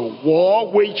to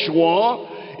war, wage war.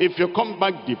 If you come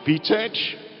back defeated,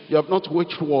 you have not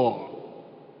waged war.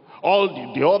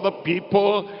 All the other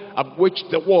people have waged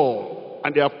the war,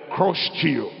 and they have crushed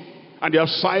you, and they have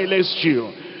silenced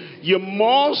you. You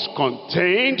must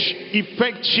contend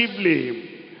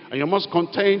effectively, and you must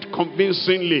contend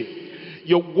convincingly.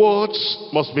 Your words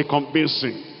must be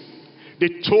convincing. The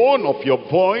tone of your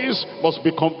voice must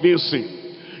be convincing.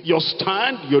 Your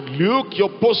stand, your look, your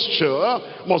posture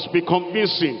must be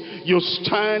convincing. You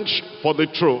stand for the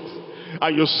truth.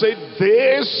 And you say,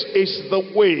 this is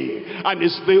the way, and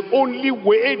it's the only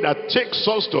way that takes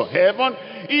us to heaven.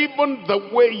 Even the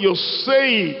way you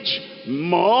say it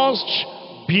must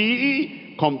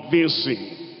be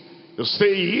convincing. You say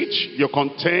it, you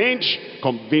contend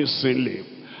convincingly.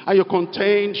 And you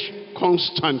contend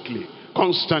constantly.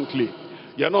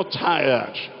 You're not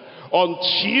tired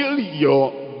until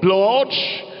your blood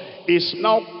is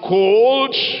now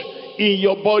cold in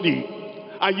your body,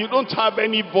 and you don't have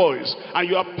any voice, and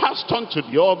you are passed on to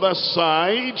the other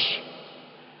side.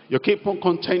 You keep on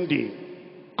contending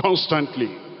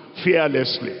constantly,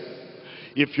 fearlessly.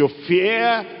 If you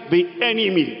fear the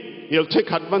enemy, he'll take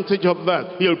advantage of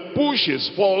that. He'll push his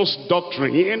false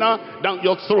doctrine down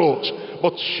your throat.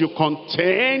 But you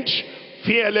contend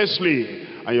fearlessly,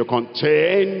 and you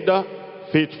contend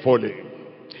faithfully.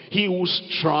 He who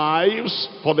strives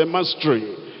for the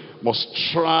mastery must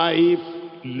strive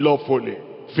lawfully,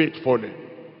 faithfully.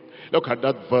 Look at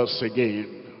that verse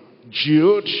again.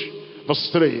 Jude, verse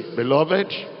 3.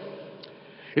 Beloved,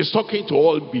 he's talking to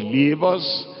all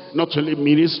believers, not only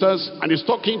ministers, and he's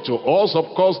talking to us,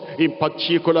 of course, in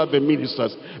particular the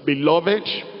ministers. Beloved,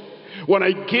 when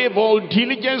I gave all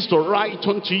diligence to write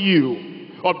unto you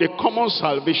of the common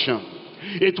salvation,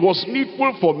 it was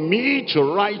needful for me to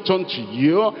write unto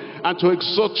you and to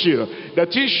exhort you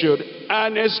that you should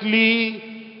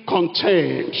earnestly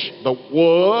contend. The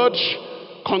word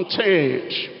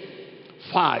contend.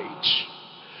 Fight.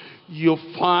 You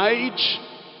fight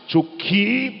to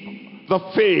keep the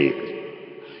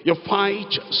faith. You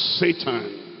fight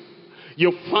Satan.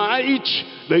 You fight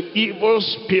the evil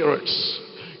spirits.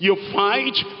 You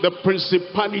fight the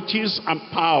principalities and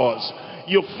powers.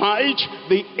 You fight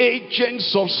the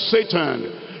agents of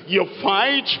Satan. You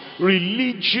fight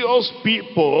religious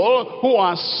people who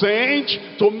are sent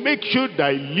to make you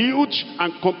dilute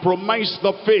and compromise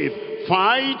the faith.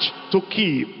 Fight to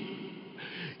keep.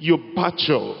 You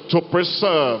battle to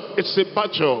preserve. It's a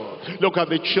battle. Look at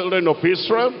the children of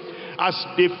Israel as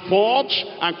they fought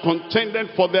and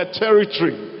contended for their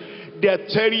territory. Their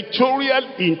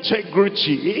territorial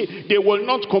integrity, they will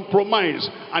not compromise.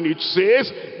 And it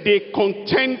says they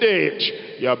contended.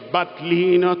 They are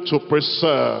battling to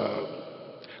preserve.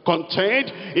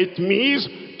 Contend, it means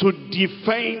to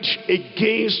defend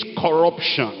against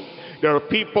corruption. There are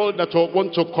people that will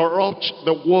want to corrupt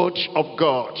the word of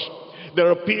God.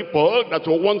 There are people that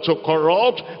will want to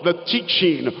corrupt the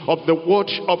teaching of the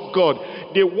word of God.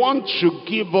 They want to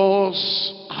give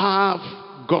us half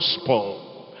gospel.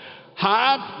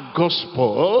 Half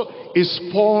gospel is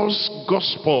false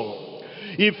gospel.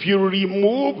 If you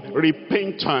remove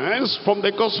repentance from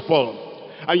the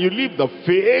gospel and you leave the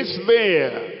faith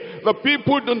there, The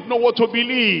people don't know what to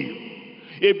believe.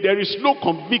 If there is no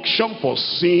conviction for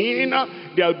sin,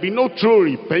 there will be no true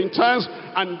repentance,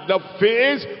 and the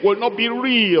faith will not be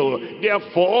real.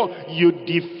 Therefore, you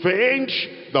defend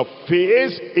the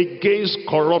faith against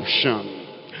corruption.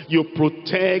 You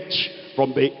protect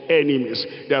from the enemies.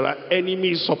 There are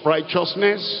enemies of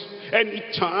righteousness.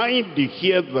 Anytime they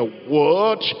hear the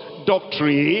word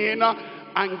doctrine,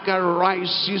 anger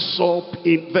rises up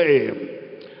in them.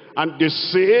 And they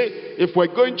say, if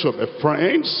we're going to be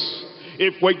friends,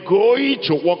 if we're going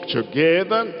to work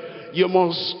together, you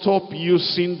must stop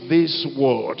using this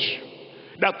word.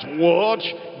 That word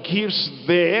gives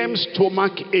them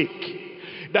stomach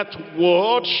ache. That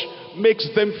word makes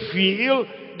them feel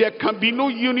there can be no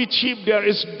unity if there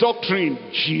is doctrine.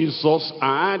 Jesus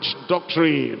had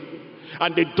doctrine.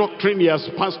 And the doctrine he has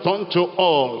passed on to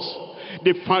us.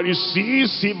 The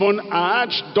Pharisees even had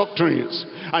doctrines.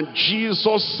 And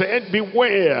Jesus said,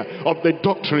 beware of the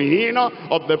doctrine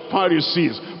of the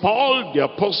Pharisees. Paul the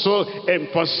apostle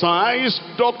emphasized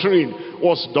doctrine.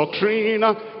 What's doctrine?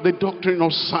 The doctrine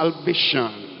of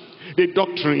salvation. The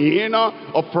doctrine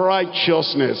of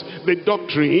righteousness. The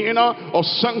doctrine of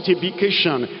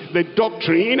sanctification. The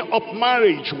doctrine of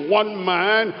marriage. One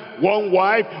man, one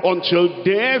wife, until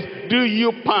death do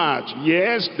you part.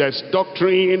 Yes, there's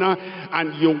doctrine,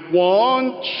 and you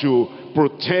want to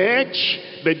protect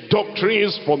the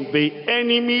doctrines from the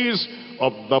enemies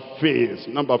of the faith.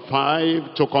 Number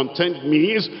 5, to contend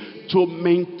means to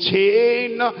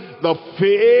maintain the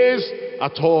faith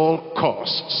at all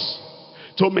costs.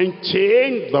 To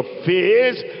maintain the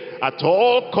faith at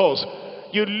all costs.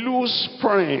 You lose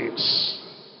friends.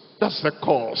 That's the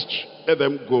cost. Let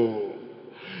them go.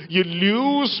 You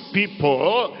lose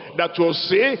people that will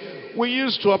say, we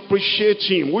used to appreciate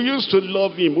him, we used to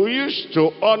love him, we used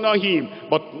to honor him,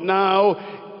 but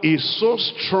now he's so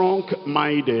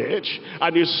strong-minded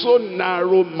and he's so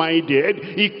narrow-minded.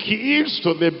 He keeps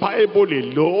to the Bible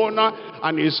alone,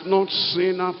 and is not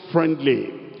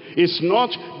sinner-friendly. It's not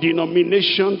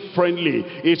denomination friendly.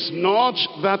 It's not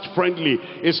that friendly.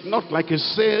 It's not like a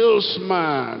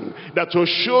salesman that will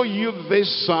show you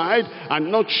this side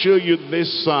and not show you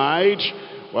this side.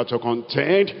 But to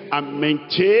contend and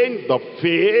maintain the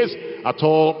faith at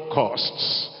all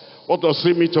costs. What does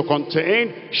it mean to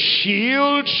contend?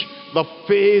 Shield the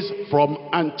faith from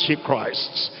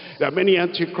antichrists. There are many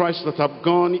antichrists that have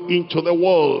gone into the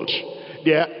world.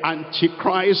 They are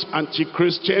antichrist,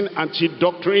 anti-Christian,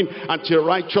 anti-doctrine,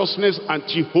 anti-righteousness,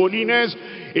 anti-holiness.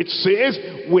 It says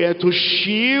we are to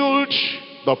shield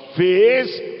the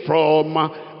faith from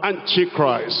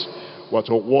antichrist. We're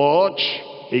to watch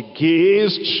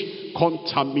against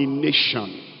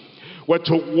contamination. We're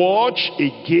to watch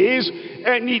against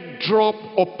any drop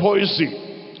of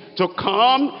poison to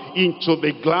come into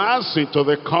the glass, into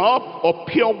the cup of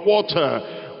pure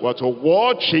water. We're to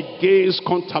watch against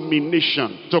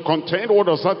contamination. To contend, what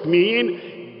does that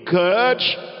mean? Gird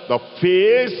the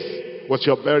faith with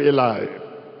your very life.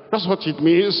 That's what it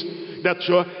means. That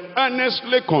you're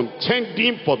earnestly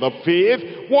contending for the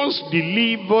faith once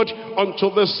delivered unto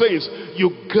the saints.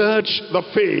 You gird the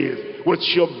faith with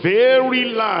your very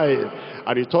life.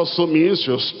 And it also means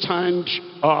you stand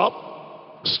up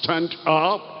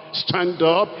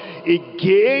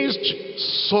against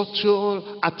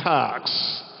subtle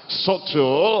attacks.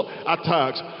 Subtle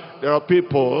attacks. There are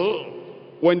people,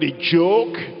 when they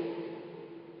joke,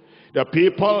 there are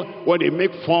people, when they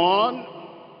make fun,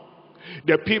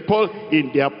 there are people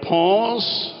in their pawns.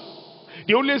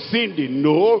 The only thing they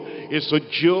know is to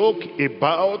joke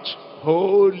about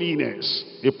holiness.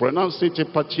 They pronounce it a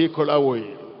particular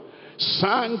way.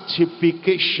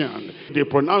 Sanctification. They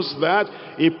pronounce that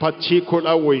a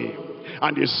particular way.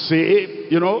 And they say,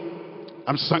 you know,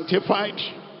 I'm sanctified.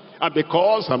 And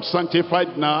because I'm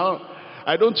sanctified now,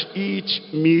 I don't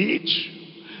eat meat.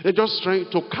 They're just trying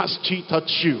to cast it at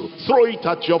you. Throw it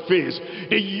at your face.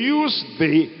 They use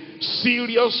the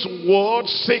serious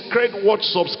words, sacred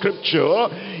words of scripture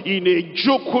in a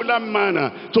jocular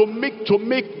manner to make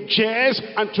jest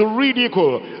and to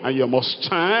ridicule. And you must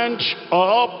stand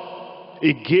up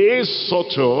against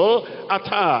subtle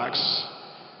attacks.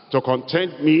 To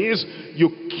contend means you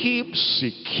keep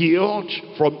secured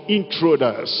from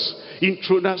intruders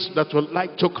that would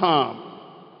like to come.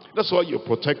 That's why you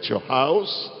protect your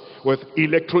house with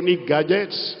electronic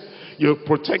gadgets. You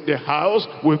protect the house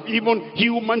with even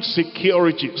human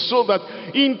security, so that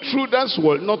intruders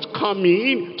will not come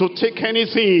in to take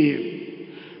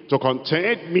anything. To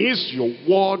contend means you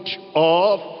ward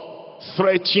off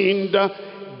threatened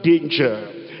danger.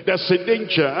 There's a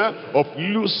danger of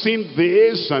losing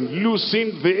this and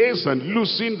losing this and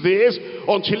losing this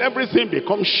until everything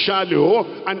becomes shallow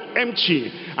and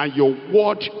empty, and you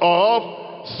ward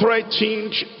off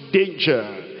threatened danger.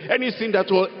 Anything that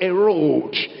will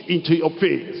erode into your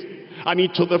faith and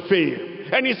into the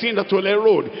faith. Anything that will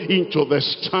erode into the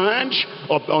stand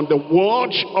on the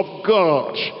word of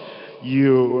God.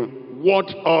 You ward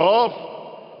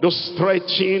off those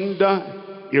threatened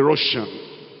erosion.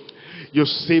 You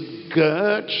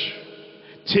safeguard,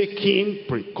 taking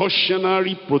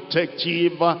precautionary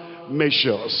protective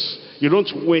measures. You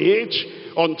don't wait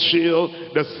until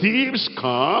the thieves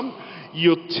come.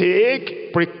 You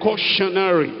take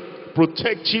precautionary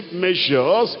protective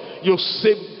measures. You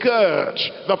safeguard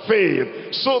the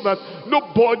faith so that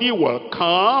nobody will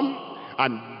come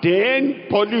and then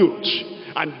pollute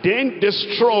and then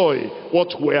destroy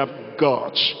what we have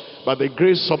got. By the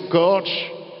grace of God,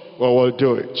 we will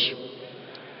do it.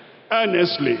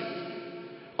 Earnestly,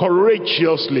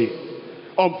 courageously,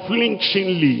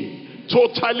 unflinchingly,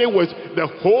 totally with the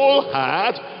whole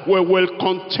heart, we will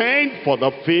contend for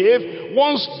the faith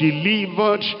once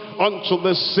delivered unto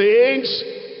the saints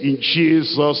in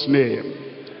Jesus' name.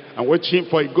 I'm waiting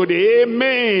for a good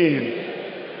amen.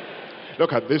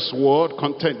 Look at this word,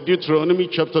 contend. Deuteronomy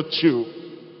chapter 2.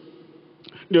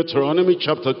 Deuteronomy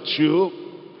chapter 2.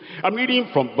 I'm reading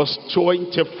from verse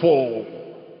 24.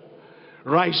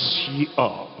 Rise ye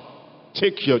up,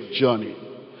 take your journey,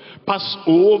 pass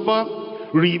over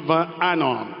river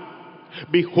Arnon.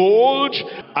 Behold,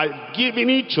 I've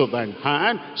given it to thine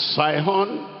hand,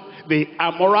 Sihon, the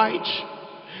Amorite,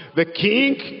 the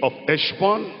king of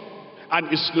Heshbon, and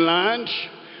his land.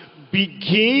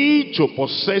 Begin to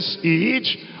possess it.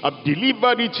 I've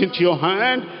delivered it into your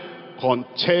hand.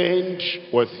 Contend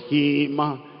with him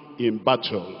in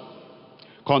battle.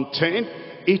 Contend,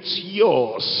 it's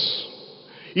yours.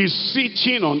 He's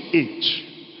sitting on it.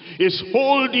 He's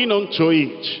holding on to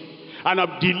it. And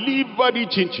I've delivered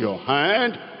it into your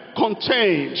hand.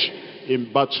 Contend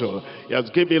in battle. He has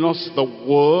given us the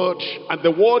word. And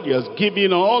the word he has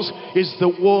given us is the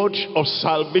word of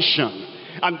salvation.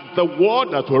 And the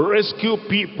word that will rescue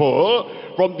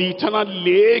people from the eternal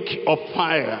lake of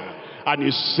fire. And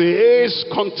he says,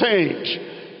 contend.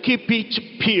 Keep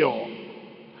it pure.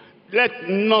 Let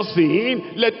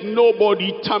nothing, let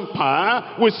nobody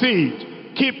tamper with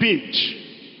it. Keep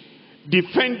it.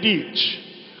 Defend it.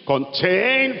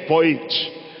 Contend for it.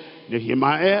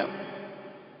 Nehemiah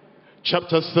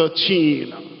chapter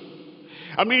 13.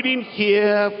 I'm reading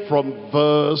here from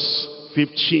verse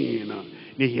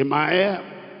 15. Nehemiah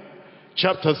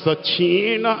chapter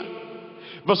 13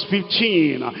 verse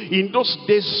 15. In those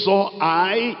days saw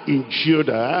I in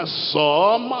Judah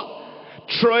some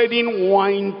treading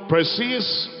wine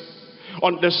presses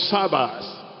on the Sabbath,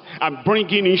 and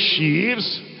bringing in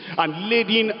sheaves, and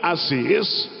lading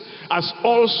asses, as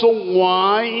also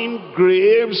wine,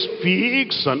 grapes,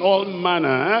 figs, and all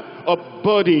manner of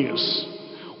burdens,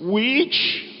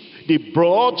 which they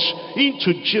brought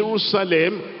into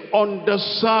Jerusalem on the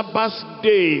Sabbath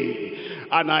day.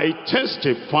 And I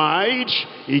testified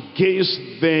against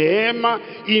them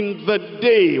in the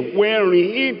day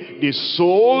wherein they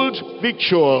sold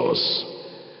victuals.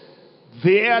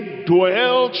 There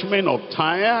dwelt men of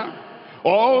Tyre,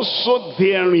 also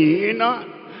therein,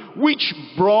 which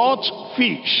brought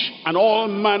fish and all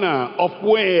manner of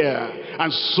ware,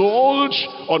 and sold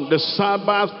on the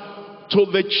Sabbath to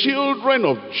the children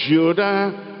of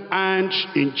Judah and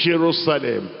in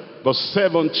Jerusalem. Verse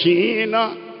 17,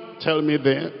 tell me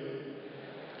there.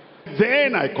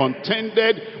 Then I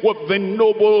contended with the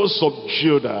nobles of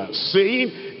Judah,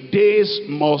 saying, this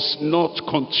must not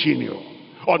continue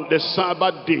on the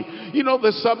Sabbath day. You know,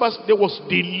 the Sabbath day was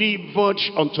delivered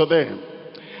unto them.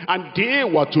 And they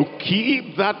were to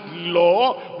keep that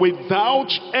law without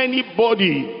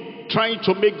anybody trying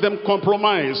to make them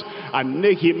compromise. And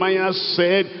Nehemiah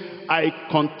said, I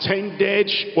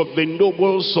contended with the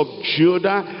nobles of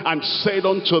Judah and said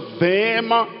unto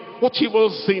them, what evil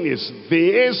thing is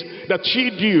this that ye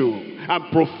do,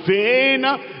 and profane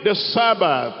the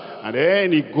Sabbath? And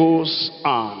then he goes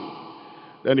on.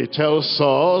 Then he tells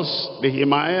us,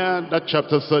 Nehemiah, that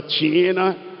chapter 13,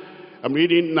 I'm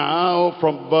reading now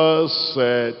from verse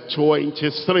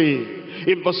 23.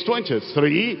 In verse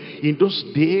 23, in those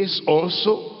days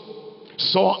also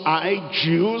saw I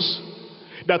Jews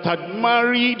that had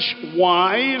married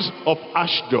wives of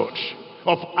Ashdod,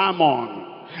 of Ammon,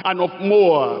 and of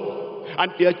Moab,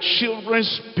 and their children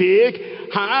spake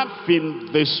half in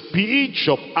the speech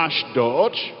of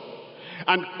Ashdod,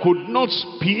 and could not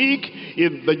speak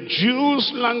in the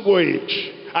Jews'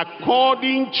 language,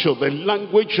 according to the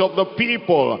language of the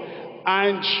people.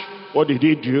 And what did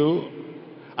he do?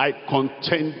 I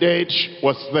contended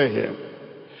with them.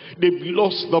 They've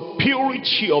lost the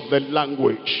purity of the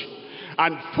language.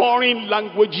 And foreign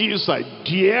languages,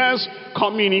 ideas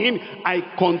coming in, I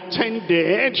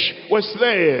contended with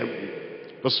them.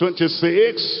 Verse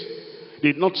 26,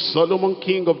 did not Solomon,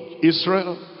 king of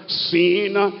Israel,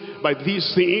 sin by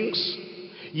these things?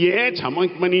 Yet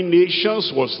among many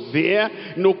nations was there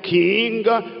no king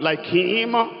like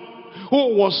him,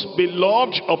 who was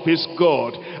beloved of his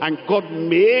God, and God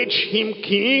made him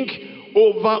king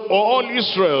over all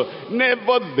Israel.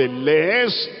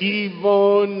 Nevertheless,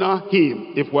 even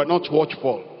him, if we're not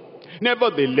watchful,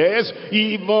 nevertheless,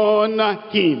 even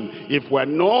him, if we're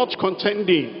not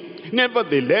contending,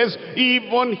 nevertheless,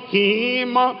 even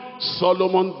him,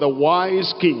 Solomon the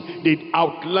wise king, did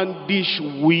outlandish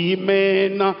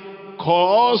women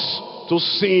cause to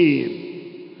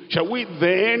sin. Shall we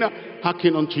then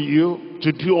hearken unto you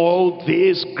to do all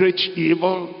this great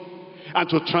evil, and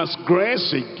to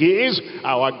transgress against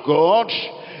our God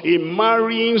in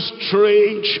marrying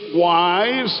strange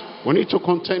wives? We need to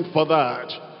contend for that.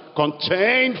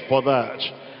 Contend for that.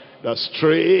 The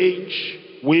strange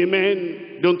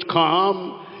women don't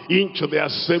come into the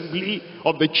assembly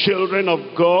of the children of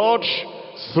God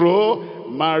through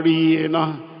marrying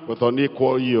with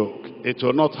unequal yoke. It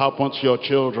will not happen to your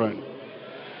children.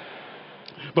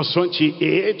 Verse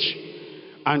 28,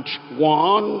 and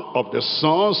one of the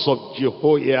sons of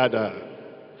Jehoiada,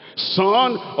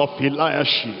 son of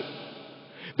Eliashib,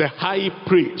 the high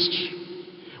priest,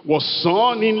 was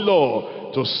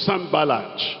son-in-law to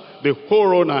Sanballat, the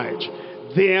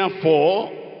Horonite.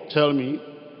 Therefore, tell me,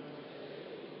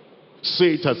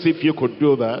 say it as if you could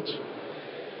do that.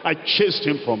 I chased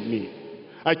him from me.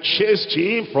 I chased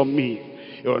him from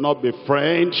me. You will not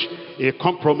befriend a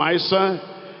compromiser.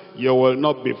 You will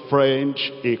not befriend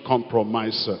a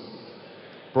compromiser.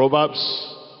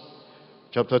 Proverbs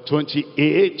chapter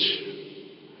 28.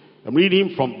 I'm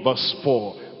reading from verse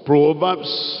 4.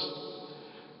 Proverbs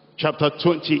chapter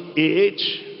 28,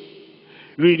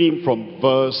 reading from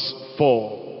verse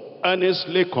 4.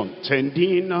 Earnestly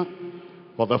contending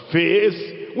for the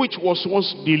faith which was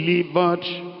once delivered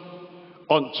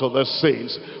unto the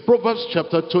saints. Proverbs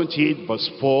chapter 28 verse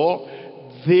 4.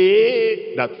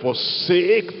 They that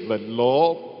forsake the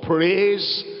law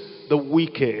praise the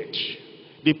wicked.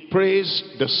 They praise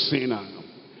the sinner.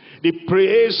 They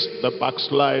praise the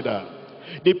backslider.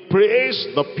 They praise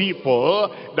the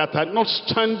people that are not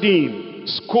standing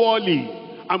squarely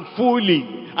and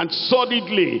fully and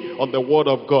solidly on the word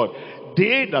of God.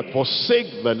 They that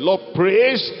forsake the law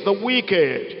praise the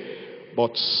wicked.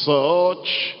 But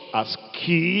such as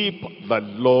keep the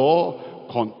law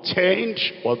contend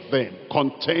with them.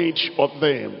 Contend with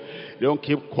them. They don't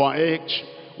keep quiet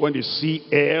when they see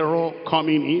error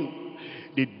coming in.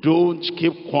 They don't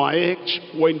keep quiet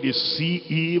when they see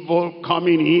evil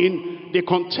coming in. They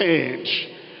contend.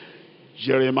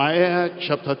 Jeremiah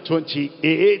chapter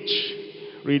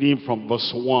 28, reading from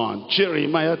verse 1.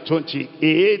 Jeremiah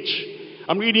 28,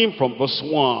 I'm reading from verse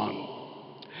 1.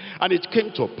 And it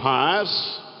came to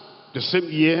pass the same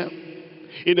year,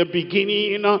 in the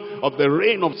beginning of the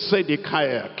reign of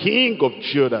Zedekiah, king of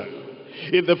Judah,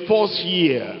 in the 4th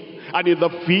year, and in the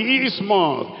 5th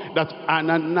month, that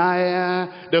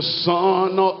Ananiah, the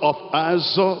son of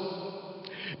Azor,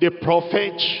 the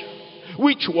prophet,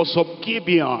 which was of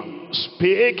Gibeon,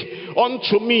 spake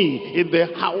unto me in the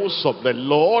house of the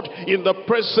Lord, in the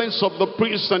presence of the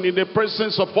priests and in the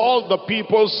presence of all the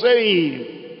people,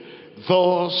 saying,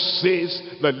 thus says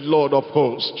the Lord of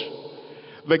hosts,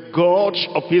 the God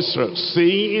of Israel,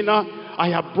 saying, I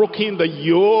have broken the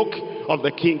yoke of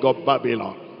the king of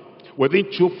Babylon.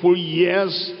 Within 2 full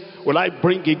years will I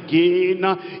bring again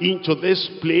into this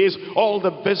place all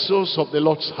the vessels of the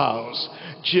Lord's house.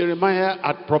 Jeremiah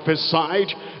had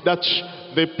prophesied that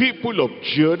the people of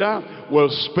Judah will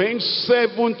spend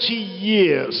 70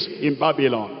 years in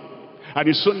Babylon. And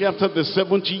it's only after the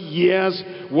 70 years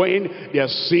when their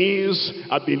sins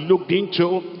have been looked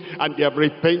into, and they have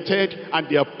repented, and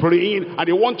they are praying, and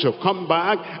they want to come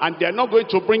back, and they are not going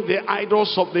to bring the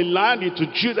idols of the land into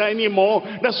Judah anymore.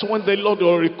 That's when the Lord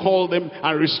will recall them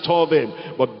and restore them.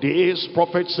 But this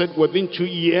prophet said, within 2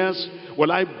 years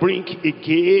will I bring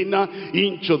again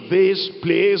into this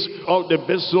place all the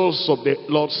vessels of the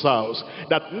Lord's house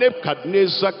that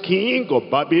Nebuchadnezzar, king of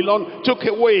Babylon, took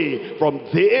away from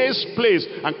this place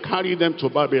and carried them to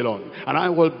Babylon. And I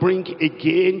will bring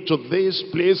again to this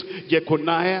place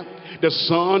Jeconiah, the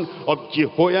son of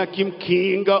Jehoiakim,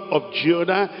 king of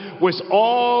Judah, with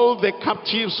all the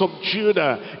captives of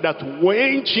Judah that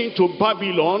went into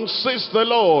Babylon, says the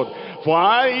Lord, for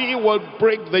I will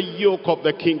break the yoke of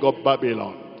the king of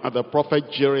Babylon. And the prophet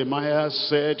Jeremiah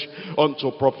said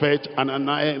unto prophet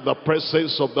Ananiah in the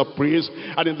presence of the priest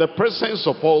and in the presence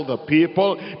of all the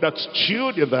people that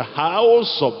stood in the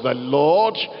house of the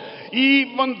Lord,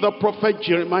 even the prophet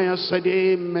Jeremiah said,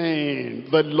 Amen.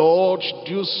 The Lord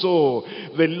do so.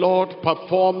 The Lord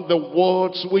perform the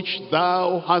words which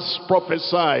thou hast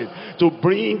prophesied, to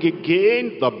bring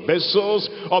again the vessels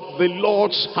of the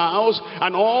Lord's house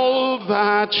and all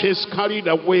that is carried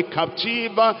away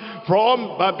captive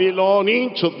from Babylon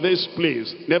into this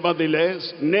place.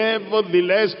 Nevertheless,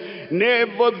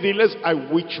 I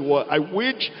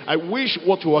wish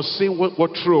what you are saying were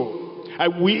true. I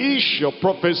wish your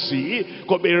prophecy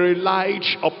could be relied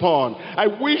upon. I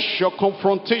wish your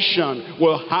confrontation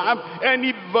will have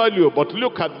any value. But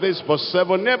look at this, verse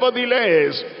 7.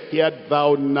 Nevertheless, hear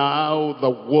thou now the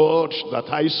words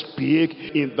that I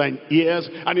speak in thine ears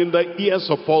and in the ears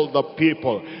of all the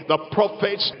people. The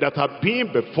prophets that have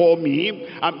been before me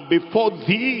and before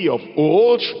thee of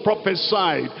old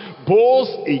prophesied, both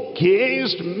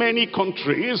against many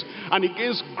countries and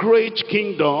against great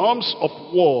kingdoms of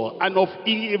war and of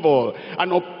evil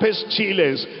and of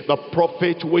pestilence. The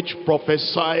prophet which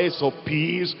prophesies of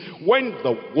peace, when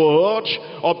the word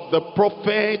of the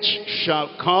prophet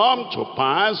shall come to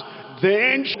pass,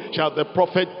 then shall the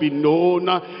prophet be known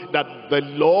that the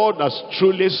Lord has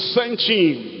truly sent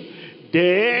him.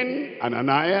 Then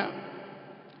Ananiah,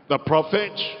 the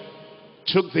prophet,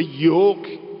 took the yoke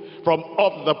from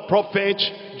off the prophet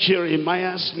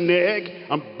Jeremiah's neck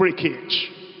and break it.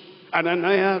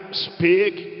 Ananiah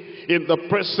spake in the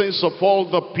presence of all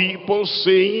the people,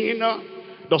 saying,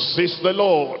 thus says the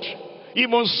Lord,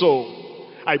 even so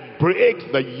I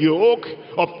break the yoke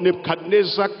of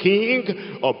Nebuchadnezzar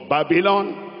king of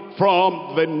Babylon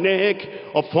from the neck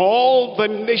of all the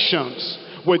nations.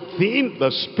 Within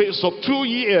the space of 2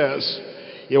 years,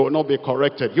 he will not be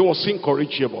corrected. He was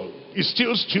incorrigible. He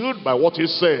still stood by what he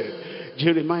said.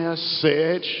 Jeremiah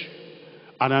said,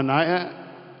 Ananiah,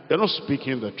 you're not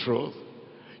speaking the truth.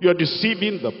 You're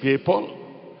deceiving the people.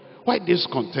 Why this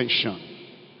contention?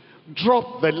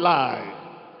 Drop the lie.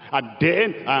 And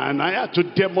then Ananiah, to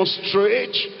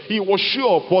demonstrate he was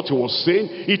sure of what he was saying,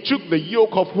 he took the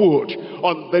yoke of wood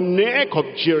on the neck of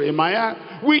Jeremiah,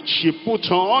 which he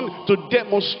put on to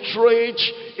demonstrate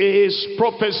his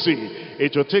prophecy.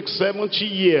 It will take 70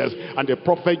 years, and the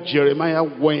prophet Jeremiah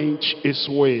went his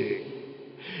way.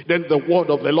 Then the word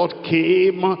of the Lord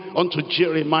came unto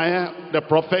Jeremiah the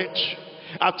prophet,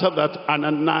 after that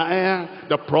Ananiah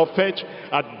the prophet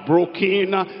had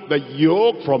broken the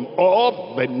yoke from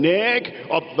off the neck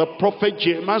of the prophet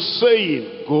Jeremiah,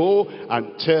 saying, go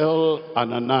and tell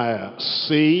Ananiah,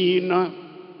 saying,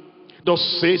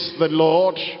 thus says the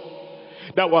Lord,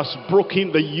 thou hast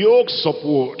broken the yokes of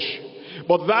wood,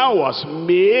 but thou hast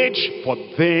made for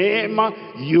them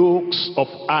yokes of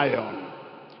iron.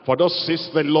 For thus says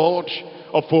the Lord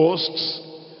of hosts,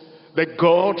 the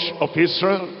God of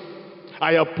Israel,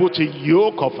 I have put a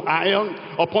yoke of iron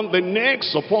upon the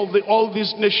necks of all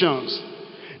these nations,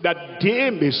 that they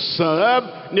may serve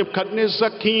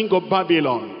Nebuchadnezzar king of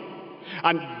Babylon,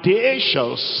 and they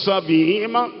shall serve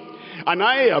him. And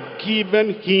I have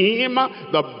given him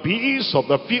the beasts of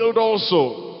the field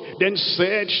also. Then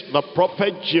said the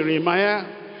prophet Jeremiah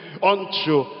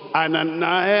unto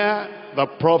Ananiah the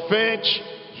prophet,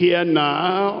 hear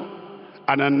now,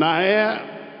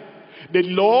 Ananiah, the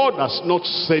Lord has not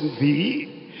sent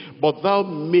thee, but thou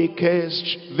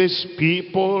makest this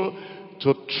people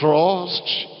to trust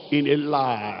in a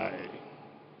lie.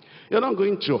 You're not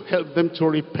going to help them to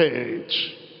repent.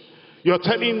 You're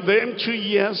telling them 2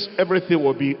 years, everything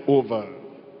will be over.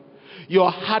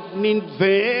 You're hardening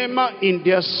them in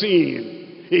their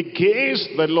sin against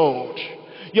the Lord.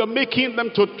 You're making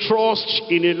them to trust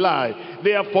in a lie.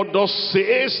 Therefore, thus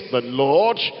says the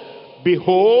Lord,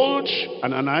 behold,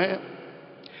 Ananiah,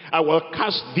 I will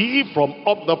cast thee from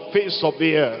off the face of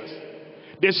the earth.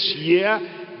 This year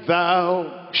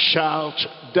thou shalt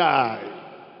die,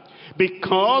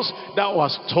 because thou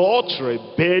hast taught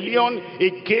rebellion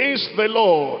against the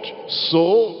Lord.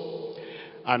 So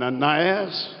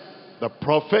Ananias the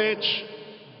prophet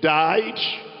died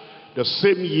the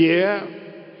same year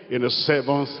in the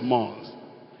 7th month.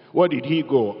 Where did he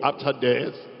go after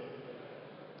death?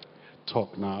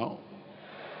 Talk now.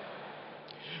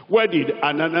 Where did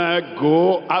Ananias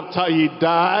go after he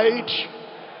died?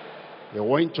 He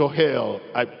went to hell.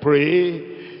 I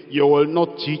pray you will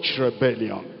not teach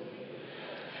rebellion.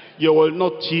 You will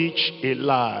not teach a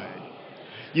lie.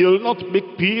 You will not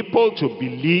make people to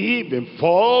believe in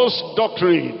false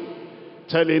doctrine,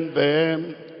 telling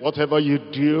them whatever you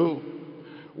do,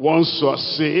 once you are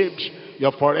saved,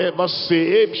 you're forever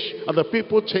saved. And the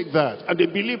people take that and they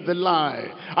believe the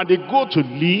lie and they go to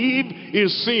live in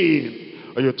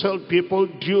sin. And you tell people,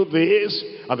 do this,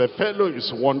 and the fellow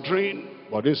is wondering,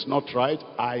 but it's not right.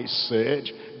 I said,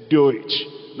 do it.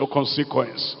 No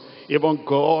consequence. Even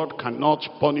God cannot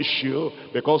punish you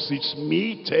because it's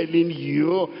me telling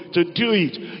you to do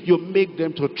it. You make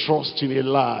them to trust in a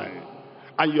lie.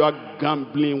 And you are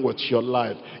gambling with your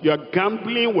life. You are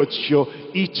gambling with your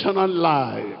eternal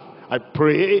life. I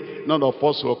pray none of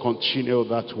us will continue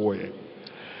that way.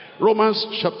 Romans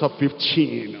chapter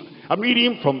 15. I'm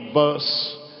reading from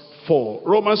verse 4.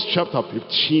 Romans chapter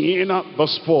 15,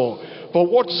 verse 4. For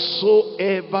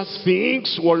whatsoever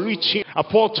things were written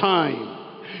aforetime,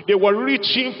 they were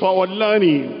written for our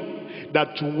learning,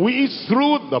 that we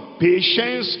through the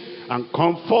patience and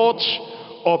comfort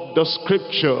of the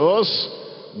scriptures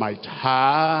might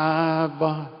have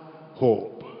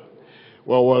hope.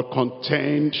 We will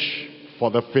contend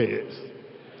for the faith.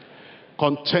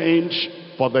 Contend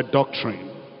for the doctrine.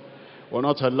 We will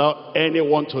not allow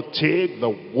anyone to take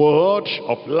the word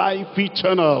of life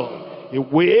eternal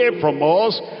away from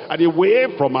us and away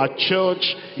from our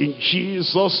church in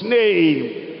Jesus'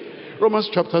 name. Romans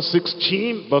chapter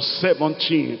 16, verse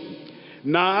 17.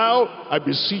 Now I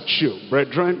beseech you,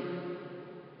 brethren,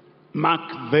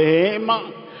 mark them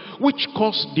which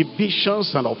cause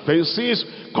divisions and offenses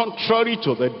contrary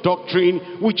to the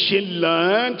doctrine which ye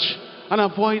learned, and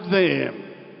avoid them.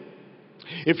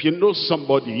 If you know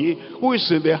somebody who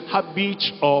is in the habit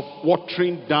of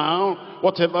watering down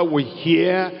whatever we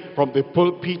hear from the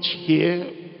pulpit here,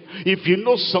 if you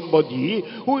know somebody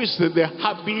who is in the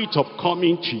habit of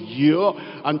coming to you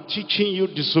and teaching you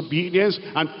disobedience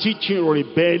and teaching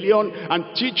rebellion and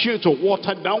teaching you to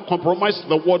water down, compromise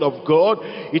the word of God,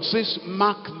 it says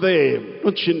mark them.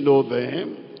 Don't you know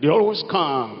them? They always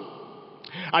come.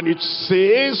 And it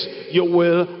says you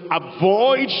will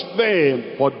avoid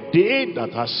them, for they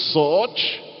that are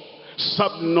such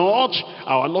serve not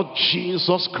our Lord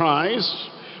Jesus Christ,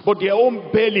 but their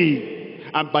own belly,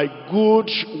 and by good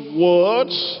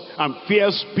words and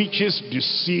fair speeches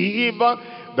deceive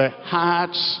the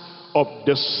hearts of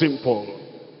the simple.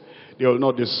 They will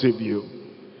not deceive you.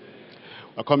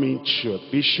 We're coming to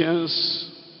Ephesians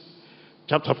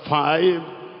chapter 5.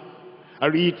 I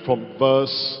read from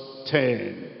verse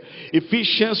 10.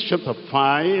 Ephesians chapter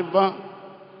 5,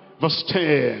 verse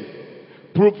 10.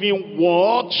 Proving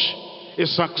what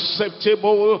is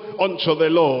acceptable unto the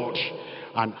Lord,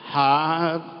 and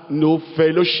have no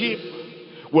fellowship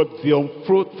with the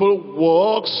unfruitful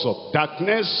works of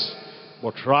darkness,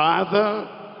 but rather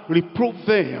reprove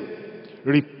them.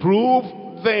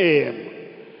 Reprove them.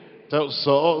 Tells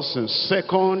us in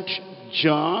 2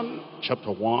 John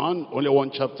chapter 1, only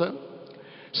one chapter.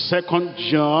 2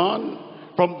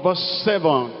 John from verse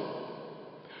 7.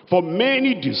 For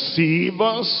many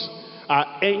deceivers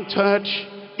are entered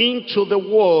into the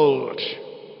world,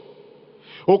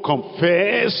 who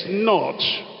confess not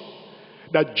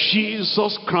that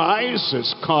Jesus Christ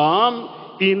is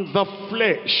come in the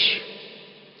flesh.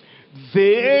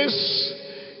 This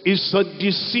is a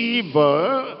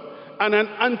deceiver and an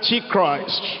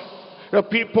antichrist. There are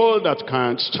people that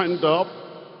can stand up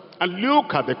and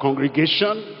look at the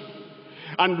congregation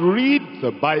and read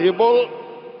the Bible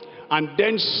and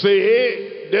then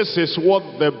say, this is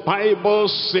what the Bible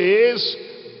says,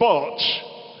 but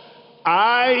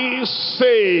I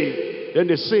say. Then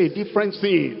they say a different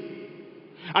thing.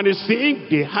 And they think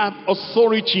they have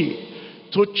authority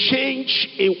to change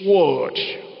a word,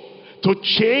 to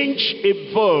change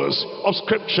a verse of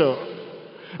scripture.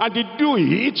 And they do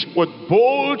it with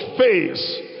bold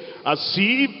face, as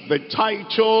if the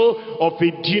title of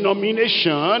a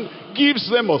denomination gives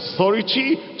them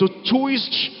authority to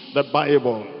twist the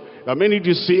Bible. There are many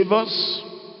deceivers.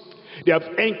 They have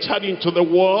entered into the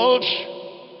world.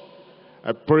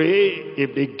 I pray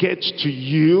if they get to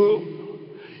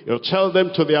you, you'll tell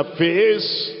them to their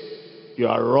face, you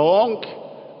are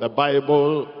wrong, the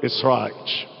Bible is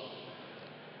right.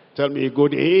 Tell me a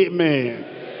good amen.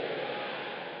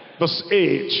 Verse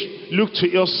 8, look to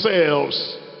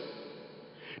yourselves,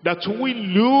 that we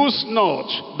lose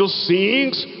not those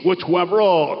things which were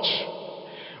wrought,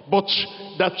 but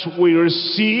that we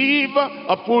receive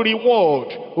a full reward.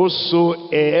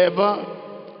 Whosoever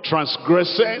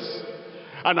transgresseth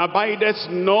and abideth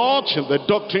not in the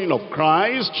doctrine of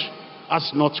Christ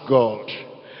has not God.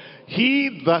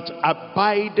 He that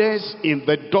abideth in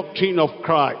the doctrine of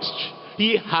Christ,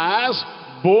 he has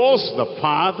both the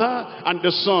Father and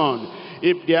the Son,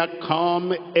 if there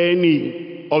come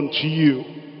any unto you,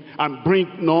 and bring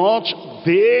not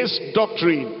this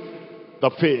doctrine, the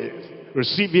faith,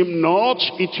 receive him not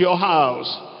into your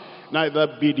house, neither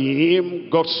bid him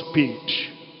Godspeed.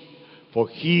 For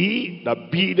he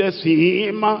that biddeth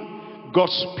him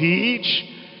Godspeed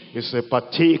is a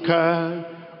partaker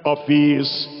of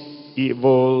his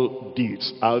evil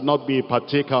deeds. I'll not be a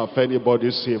partaker of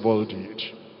anybody's evil deed.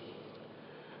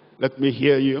 Let me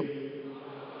hear you.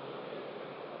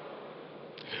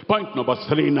 Point number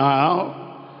 3 now.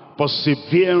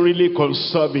 Perseveringly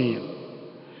conserving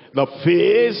the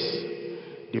faith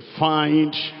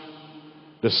defined,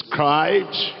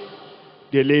 described,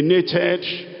 delineated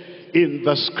in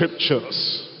the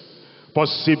scriptures.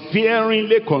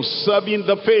 Perseveringly conserving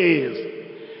the faith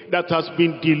that has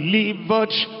been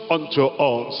delivered unto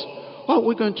us. How are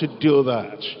we going to do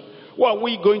that? How are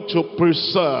we going to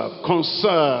preserve,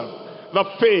 conserve the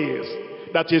faith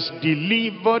that is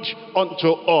delivered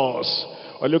unto us?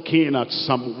 We're looking at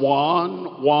Psalm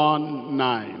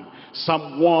 119.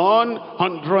 Psalm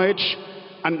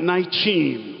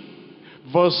 119,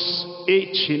 verse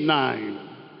 89.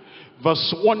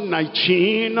 Verse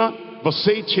 119, verse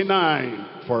 89.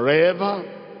 Forever,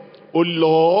 O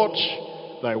Lord,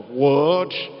 thy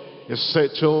word is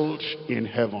settled in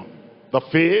heaven. The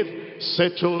faith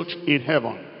settled in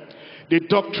heaven. The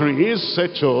doctrine is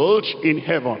settled in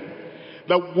heaven.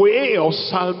 The way of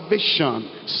salvation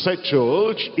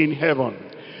settled in heaven.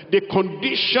 The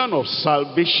condition of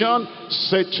salvation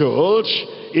settled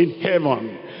in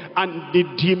heaven. And the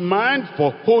demand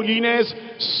for holiness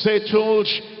settled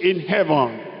in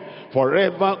heaven.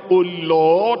 Forever, O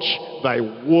Lord, thy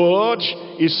word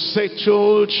is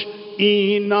settled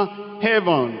in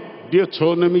heaven.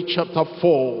 Deuteronomy chapter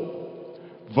 4,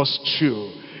 verse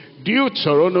 2.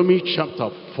 Deuteronomy chapter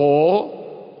 4,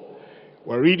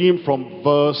 we're reading from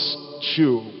verse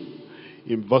 2.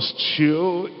 In verse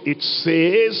 2, it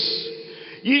says,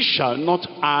 ye shall not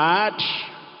add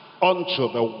unto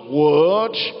the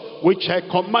word which I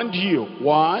command you.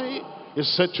 Why? It's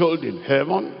settled in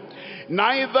heaven.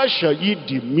 Neither shall ye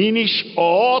diminish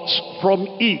aught from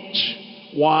it.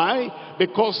 Why?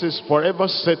 Because it's forever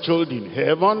settled in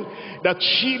heaven, that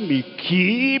ye may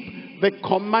keep the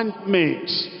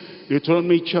commandments.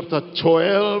 Deuteronomy chapter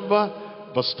 12,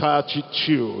 verse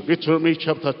 32. Deuteronomy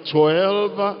chapter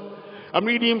 12, I'm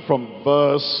reading from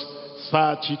verse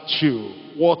 32.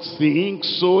 What things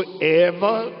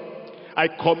soever I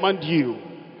command you,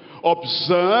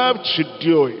 observe to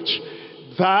do it.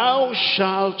 Thou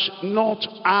shalt not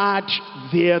add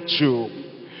thereto,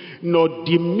 nor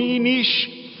diminish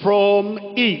from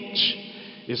it.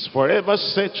 It's forever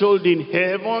settled in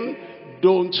heaven.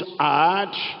 Don't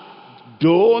add,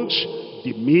 don't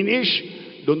diminish,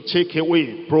 don't take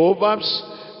away. Proverbs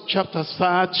chapter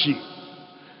 30.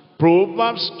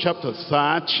 Proverbs chapter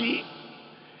 30,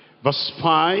 verse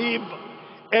 5.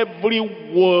 Every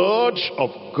word of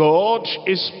God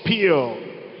is pure.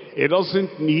 It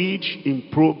doesn't need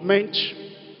improvement,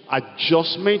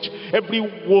 adjustment. Every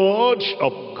word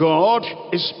of God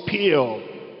is pure.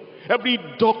 Every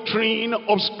doctrine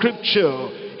of scripture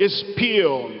is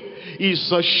pure.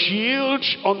 It's a shield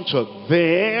unto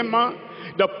them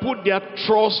that put their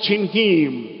trust in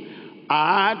him.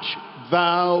 Add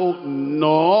thou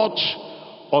not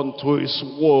unto his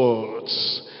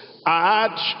words.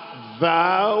 Add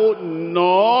thou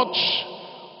not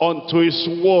unto his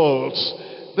words.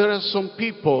 There are some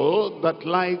people that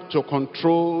like to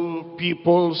control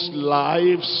people's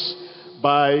lives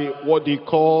by what they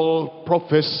call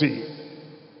prophecy.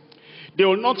 They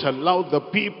will not allow the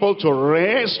people to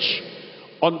rest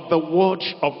on the word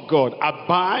of God,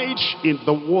 abide in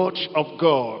the word of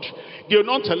God. They will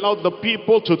not allow the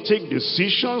people to take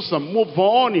decisions and move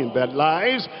on in their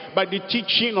lives by the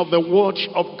teaching of the word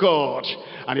of God.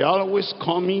 And they are always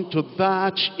coming to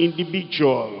that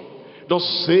individual. Thus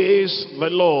says the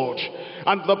Lord.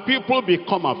 And the people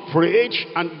become afraid,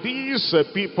 and these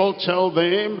people tell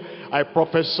them, I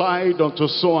prophesied unto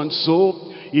so and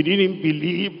so. He didn't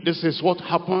believe. This is what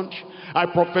happened. I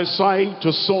prophesied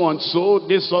to so and so.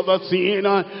 This other thing,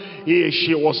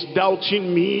 she was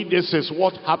doubting me. This is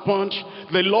what happened.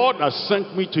 The Lord has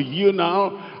sent me to you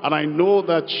now, and I know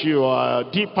that you are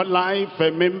Deeperlife a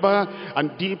member,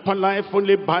 and Deeperlife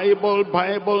only Bible,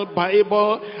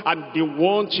 and they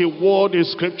want a word in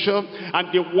scripture,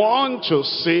 and they want to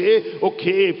say,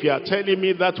 okay, if you are telling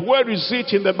me that, where is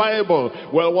it in the Bible?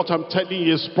 Well, what I'm telling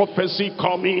you is prophecy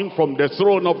coming from the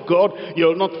throne of God.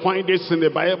 You'll not find this in the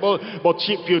Bible, but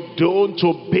if you don't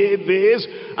obey this,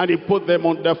 and they put them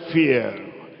under fear,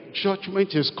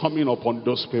 judgment is coming upon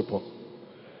those people.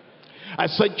 I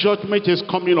said judgment is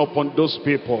coming upon those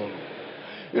people.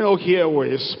 You know, here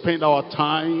we spend our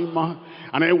time,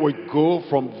 and then we go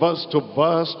from verse to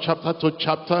verse, chapter to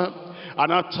chapter,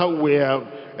 and after we have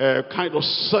kind of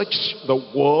searched the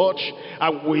word,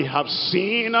 and we have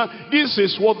seen this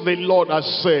is what the Lord has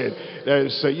said.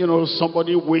 There's you know,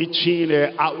 somebody waiting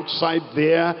outside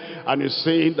there, and he's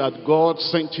saying that God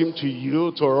sent him to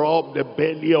you to rub the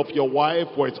belly of your wife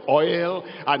with oil,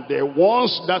 and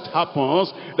once that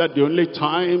happens, that's the only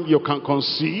time you can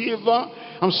conceive.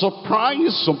 I'm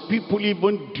surprised some people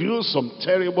even do some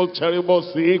terrible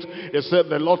things. They said,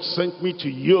 the Lord sent me to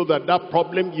you that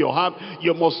problem you have,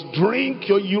 you must drink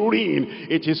your urine.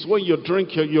 It is when you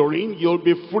drink your urine, you'll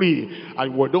be free.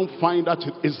 And we don't find that.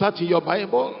 Is that in your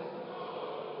Bible?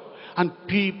 And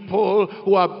people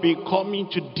who have been coming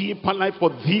to Deeper Life for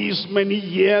these many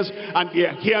years, and they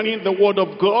are hearing the word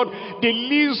of God, they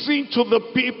listen to the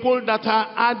people that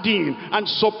are adding and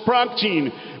subtracting.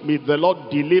 May the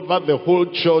Lord deliver the whole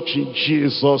church in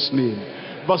Jesus' name.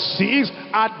 Verse 6,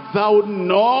 art thou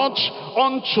not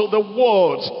unto the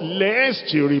words, lest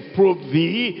he reprove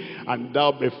thee, and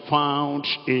thou be found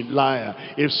a liar.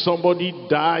 If somebody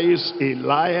dies a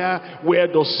liar, where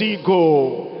does he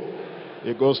go?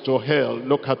 He goes to hell.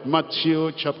 Look at Matthew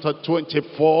chapter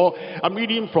 24. I'm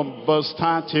reading from verse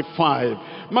 35.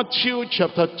 Matthew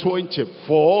chapter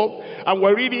 24, and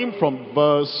we're reading from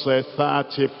verse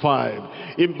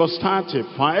 35. In verse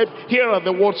 35, here are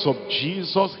the words of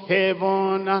Jesus.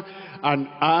 Heaven and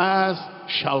earth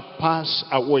shall pass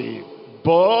away,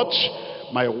 but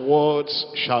my words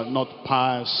shall not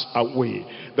pass away.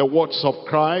 The words of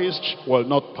Christ will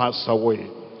not pass away.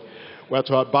 We are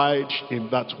to abide in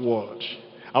that word.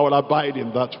 I will abide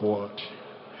in that word.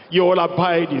 You will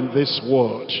abide in this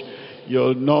word. You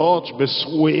will not be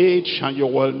swayed, and you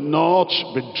will not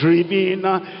be driven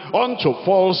unto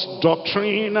false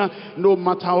doctrine. No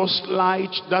matter how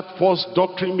slight that false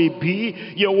doctrine may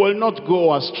be, you will not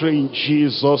go astray in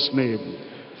Jesus' name.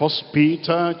 First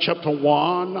Peter chapter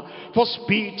 1, verse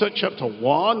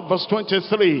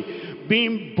 23.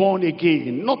 Being born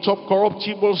again, not of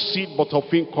corruptible seed, but of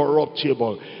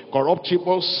incorruptible.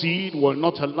 Corruptible seed will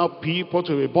not allow people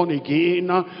to be born again.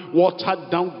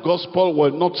 Watered down gospel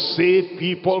will not save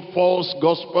people. False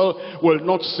gospel will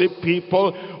not save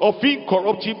people. Of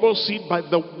incorruptible seed by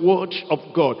the word of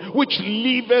God, which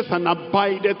liveth and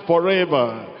abideth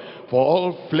forever. For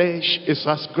all flesh is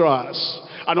as grass,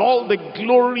 and all the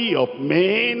glory of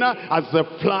men as the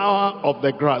flower of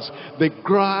the grass. The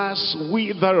grass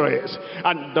withereth,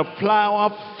 and the flower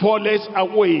falleth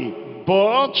away.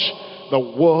 But the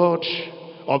word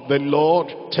of the Lord,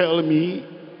 tell me,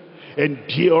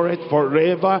 endureth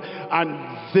forever.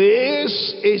 And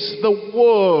this is the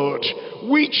word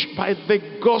which by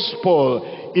the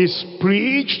gospel is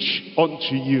preached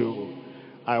unto you.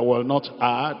 I will not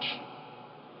add.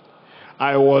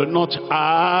 I will not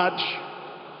add.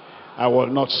 I will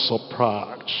not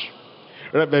subtract.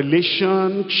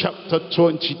 Revelation chapter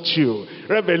 22.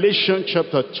 Revelation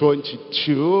chapter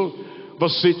 22,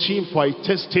 verse 18. For I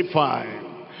testify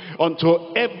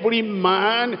unto every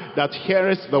man that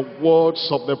heareth the words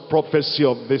of the prophecy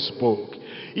of this book.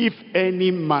 If any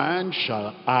man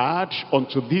shall add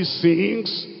unto these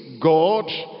things, God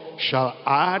shall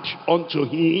add unto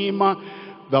him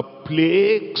the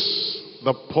plagues,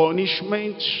 the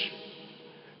punishment,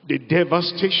 the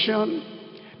devastation,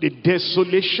 the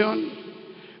desolation,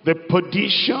 the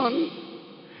perdition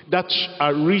that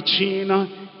are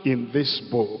written in this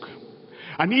book.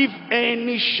 And if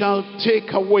any shall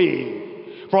take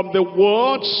away from the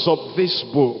words of this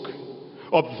book,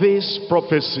 of this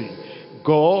prophecy,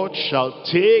 God shall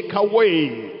take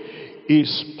away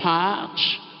his part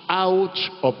out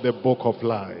of the book of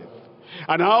life,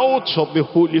 and out of the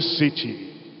holy city,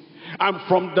 and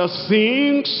from the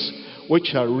things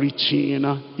which are written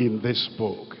in this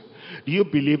book. Do you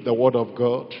believe the word of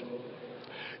God?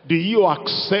 Do you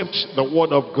accept the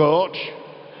word of God?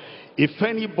 If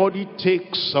anybody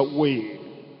takes away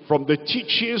from the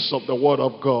teachings of the word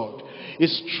of God,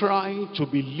 is trying to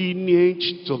be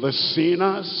lenient to the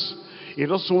sinners, he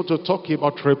doesn't want to talk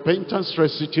about repentance,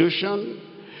 restitution.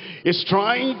 He's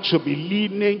trying to be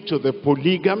lenient to the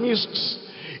polygamists.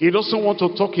 He doesn't want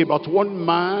to talk about one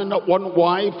man, one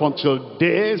wife until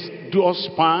death do us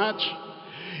part.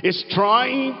 He's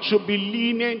trying to be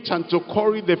lenient and to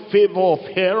curry the favor of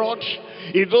Herod.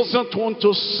 He doesn't want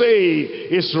to say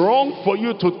it's wrong for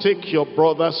you to take your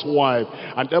brother's wife.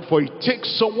 And therefore he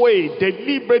takes away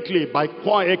deliberately by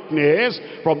quietness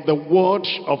from the word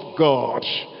of God.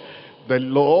 The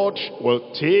Lord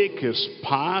will take his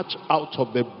part out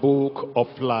of the book of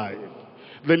life.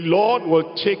 The Lord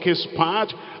will take his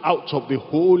part out of the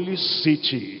holy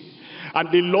city. And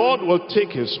the Lord will take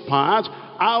his part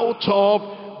out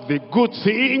of the good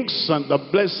things and the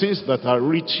blessings that are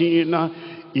written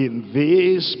in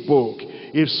this book.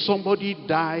 If somebody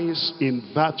dies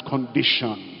in that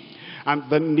condition, and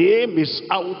the name is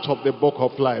out of the book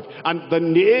of life, and the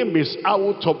name is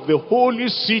out of the holy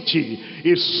city,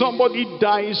 if somebody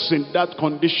dies in that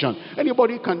condition,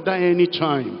 anybody can die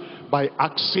anytime. By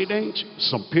accident,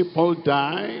 some people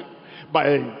die.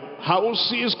 By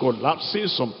houses collapsing,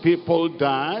 some people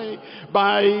die.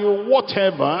 By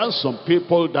whatever, some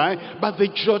people die. By the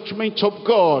judgment of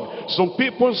God, some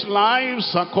people's lives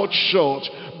are cut short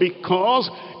because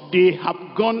they have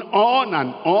gone on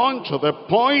and on to the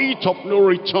point of no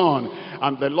return.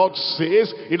 And the Lord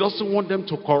says he doesn't want them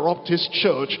to corrupt his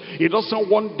church. He doesn't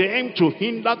want them to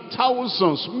hinder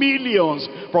thousands, millions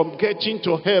from getting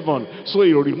to heaven. So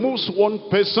he removes one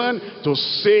person to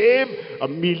save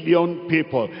 1 million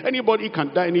people. Anybody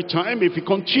can die anytime if he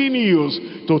continues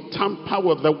to tamper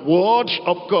with the word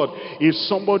of God. If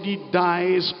somebody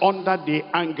dies under the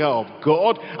anger of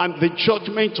God and the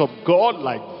judgment of God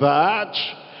like that,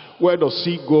 where does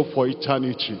he go for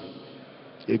eternity?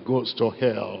 He goes to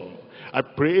hell. I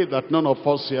pray that none of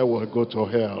us here will go to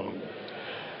hell.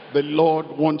 The Lord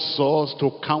wants us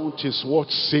to count his word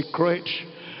sacred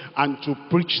and to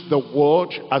preach the word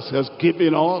as he has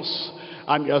given us.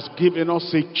 And he has given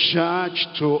us a charge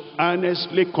to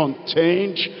earnestly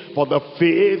contend for the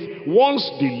faith once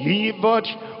delivered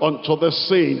unto the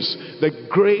saints, the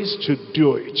grace to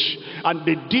do it, and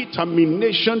the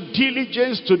determination,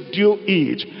 diligence to do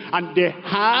it, and the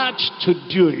heart to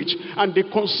do it, and the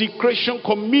consecration,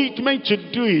 commitment to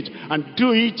do it, and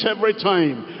do it every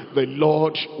time. The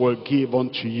Lord will give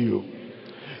unto you.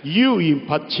 You in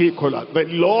particular, the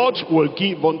Lord will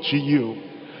give unto you.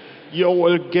 You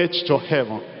will get to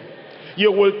heaven.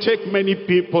 You will take many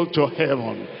people to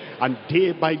heaven. And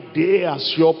day by day,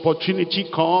 as your opportunity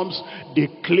comes,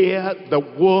 declare the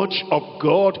word of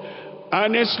God,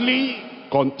 earnestly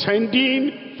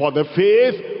contending for the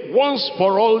faith, once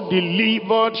for all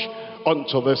delivered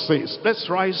unto the saints. Let's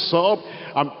rise up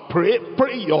and pray.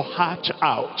 Pray your heart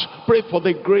out. Pray for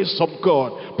the grace of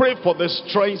God. Pray for the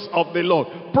strength of the Lord.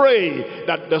 Pray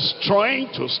that the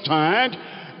strength to stand,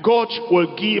 God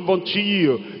will give unto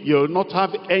you. You'll not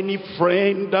have any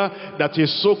friend that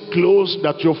is so close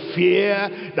that you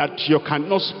fear that you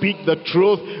cannot speak the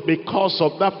truth because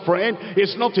of that friend.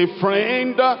 It's not a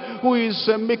friend who is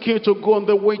making you to go on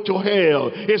the way to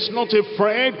hell. It's not a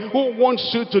friend who wants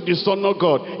you to dishonor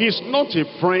God. It's not a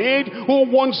friend who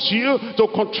wants you to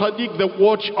contradict the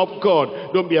word of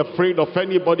God. Don't be afraid of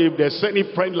anybody. If there's any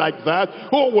friend like that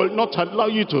who will not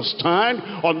allow you to stand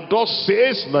on thus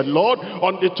says the Lord,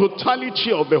 on the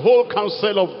totality of the whole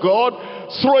counsel of God,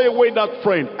 throw away that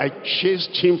friend. I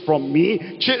chased him from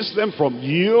me, chase them from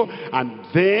you, and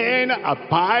then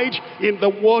abide in the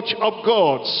word of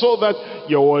God, so that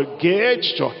you will get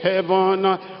to heaven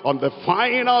on the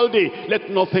final day. Let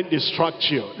nothing distract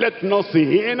you. Let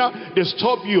nothing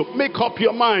disturb you. Make up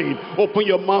your mind. Open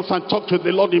your mouth and talk to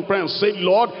the Lord in prayer and say,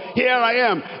 Lord, here I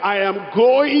am. I am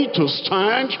going to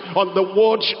stand on the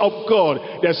word of God.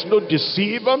 There's no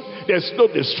deceiver, there's no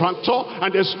distractor,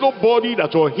 and there's nobody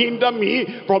that will hinder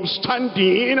me from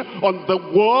standing on the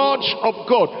word of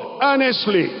God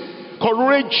earnestly,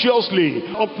 courageously,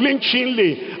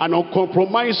 unflinchingly, and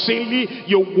uncompromisingly.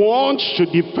 You want to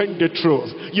defend the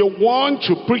truth. You want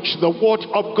to preach the word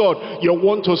of God. You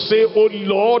want to say, oh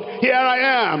Lord, here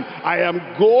I am. I am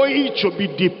going to be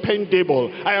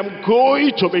dependable. I am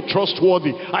going to be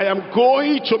trustworthy. I am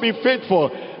going to be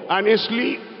faithful.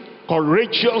 Honestly,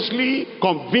 courageously,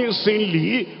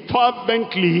 convincingly,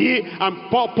 fervently,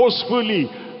 and purposefully,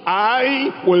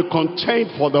 I will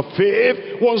contend for the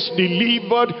faith once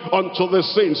delivered unto the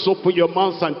saints. Open your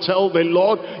mouth and tell the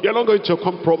Lord, you're not going to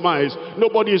compromise.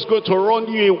 Nobody is going to run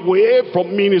you away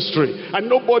from ministry, and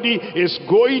nobody is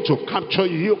going to capture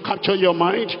you, capture your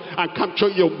mind, and capture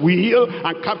your will,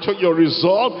 and capture your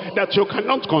resolve, that you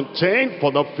cannot contend for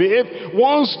the faith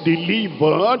once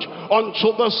delivered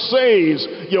unto the saints.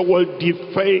 You will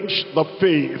defend the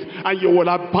faith, and you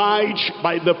will abide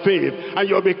by the faith, and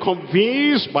you'll be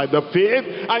convinced by the faith,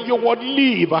 and you will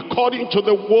live according to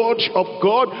the word of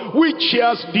God, which he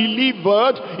has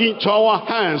delivered into our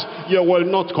hands. You will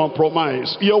not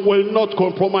compromise. You will not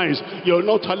compromise. You will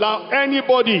not allow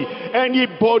anybody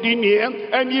near,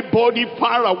 anybody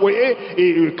far away,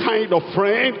 a kind of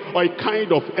friend or a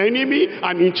kind of enemy,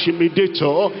 an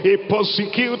intimidator, a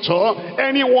persecutor,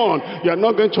 anyone. You are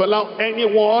not going to allow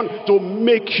anyone to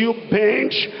make you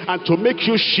bend and to make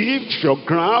you shift your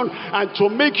ground and to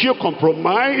make you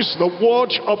compromise the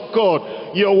word of God.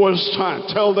 You will stand.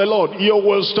 Tell the Lord, you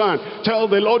will stand. Tell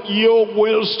the Lord, you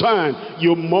will stand.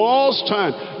 You must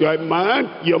stand. You're a man,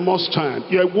 you must stand.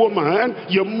 You're a woman,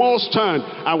 you must stand.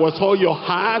 And with all your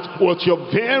heart, with your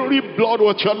very blood,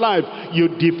 with your life, you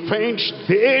defend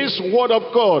this word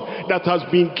of God that has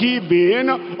been given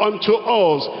unto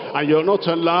us. And you'll not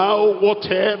allow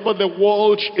whatever the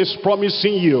world is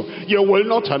promising you. You will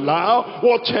not allow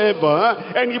whatever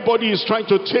anybody is trying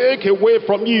to take away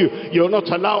from you. You'll not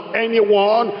allow anyone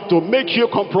to make you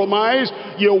compromise.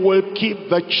 You will keep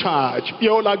the charge.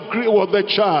 You will agree with the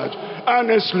charge.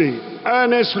 Earnestly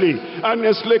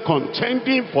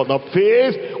contending for the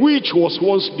faith which was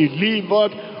once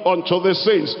delivered unto the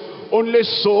saints. Only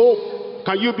so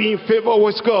can you be in favor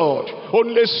with God.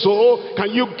 Only so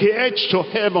can you get to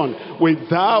heaven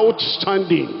without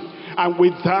standing and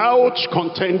without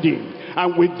contending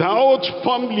and without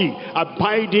firmly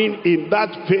abiding in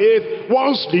that faith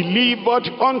once delivered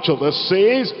unto the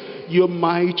saints. You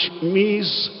might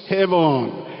miss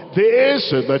heaven.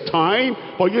 This is the time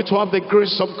for you to have the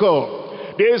grace of God.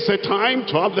 This is the time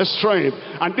to have the strength.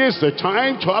 And this is the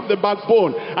time to have the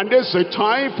backbone. And this is the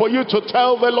time for you to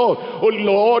tell the Lord, oh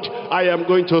Lord, I am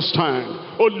going to stand.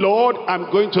 Oh Lord,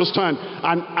 I'm going to stand.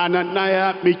 And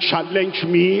Ananias may challenge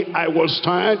me, I will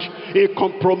stand. A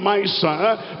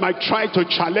compromiser might try to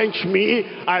challenge me,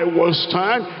 I will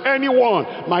stand. Anyone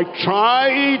might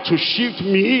try to shift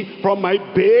me from my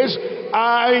base,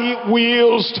 I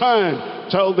will stand.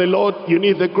 Tell the Lord, you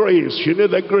need the grace. You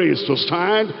need the grace to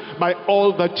stand by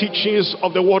all the teachings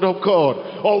of the word of God,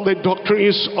 all the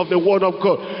doctrines of the word of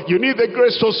God. You need the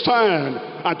grace to stand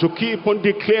and to keep on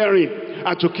declaring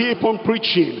and to keep on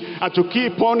preaching and to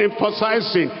keep on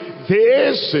emphasizing.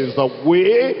 This is the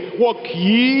way, walk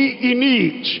ye in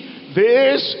it.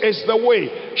 This is the way.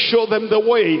 Show them the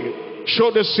way.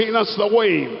 Show the sinners the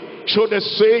way. Show the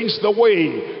saints the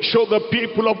way. Show the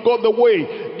people of God the way.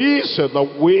 This is the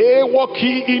way, walk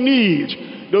ye in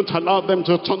it. Don't allow them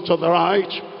to turn to the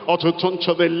right or to turn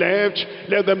to the left.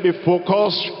 Let them be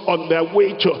focused on their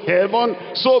way to heaven,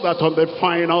 so that on the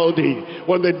final day,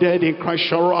 when the dead in Christ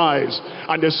shall rise,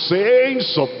 and the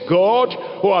saints of God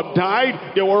who have died,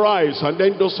 they will rise. And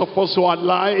then those of us who are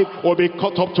alive will be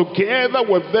caught up together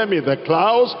with them in the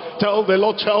clouds. Tell the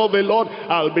Lord,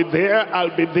 I'll be there,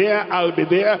 I'll be there, I'll be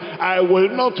there. I will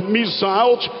not miss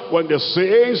out when the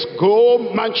saints go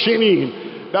marching in.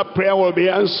 That prayer will be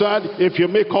answered if you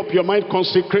make up your mind,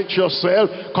 consecrate yourself.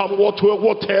 Come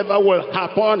whatever will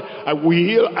happen, I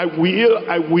will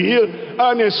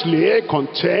earnestly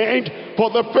contend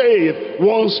for the faith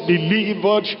once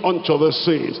delivered unto the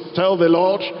saints. Tell the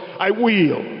Lord, I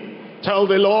will. Tell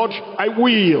the Lord, I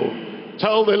will.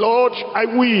 Tell the Lord, I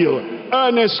will.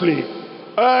 Earnestly,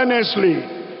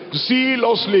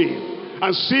 zealously,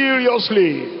 and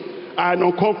seriously, and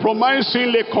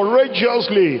uncompromisingly,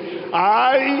 courageously,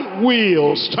 I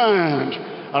will stand.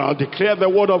 And I'll declare the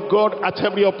word of God at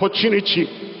every opportunity.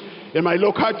 In my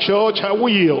local church, I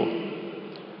will.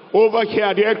 Over here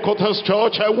at the headquarters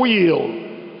church, I will.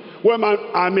 When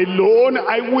I'm alone,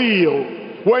 I will.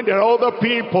 When there are other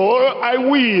people, I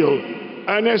will.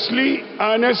 Earnestly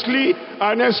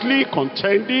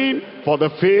contending for the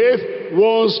faith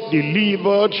once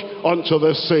delivered unto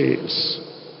the saints.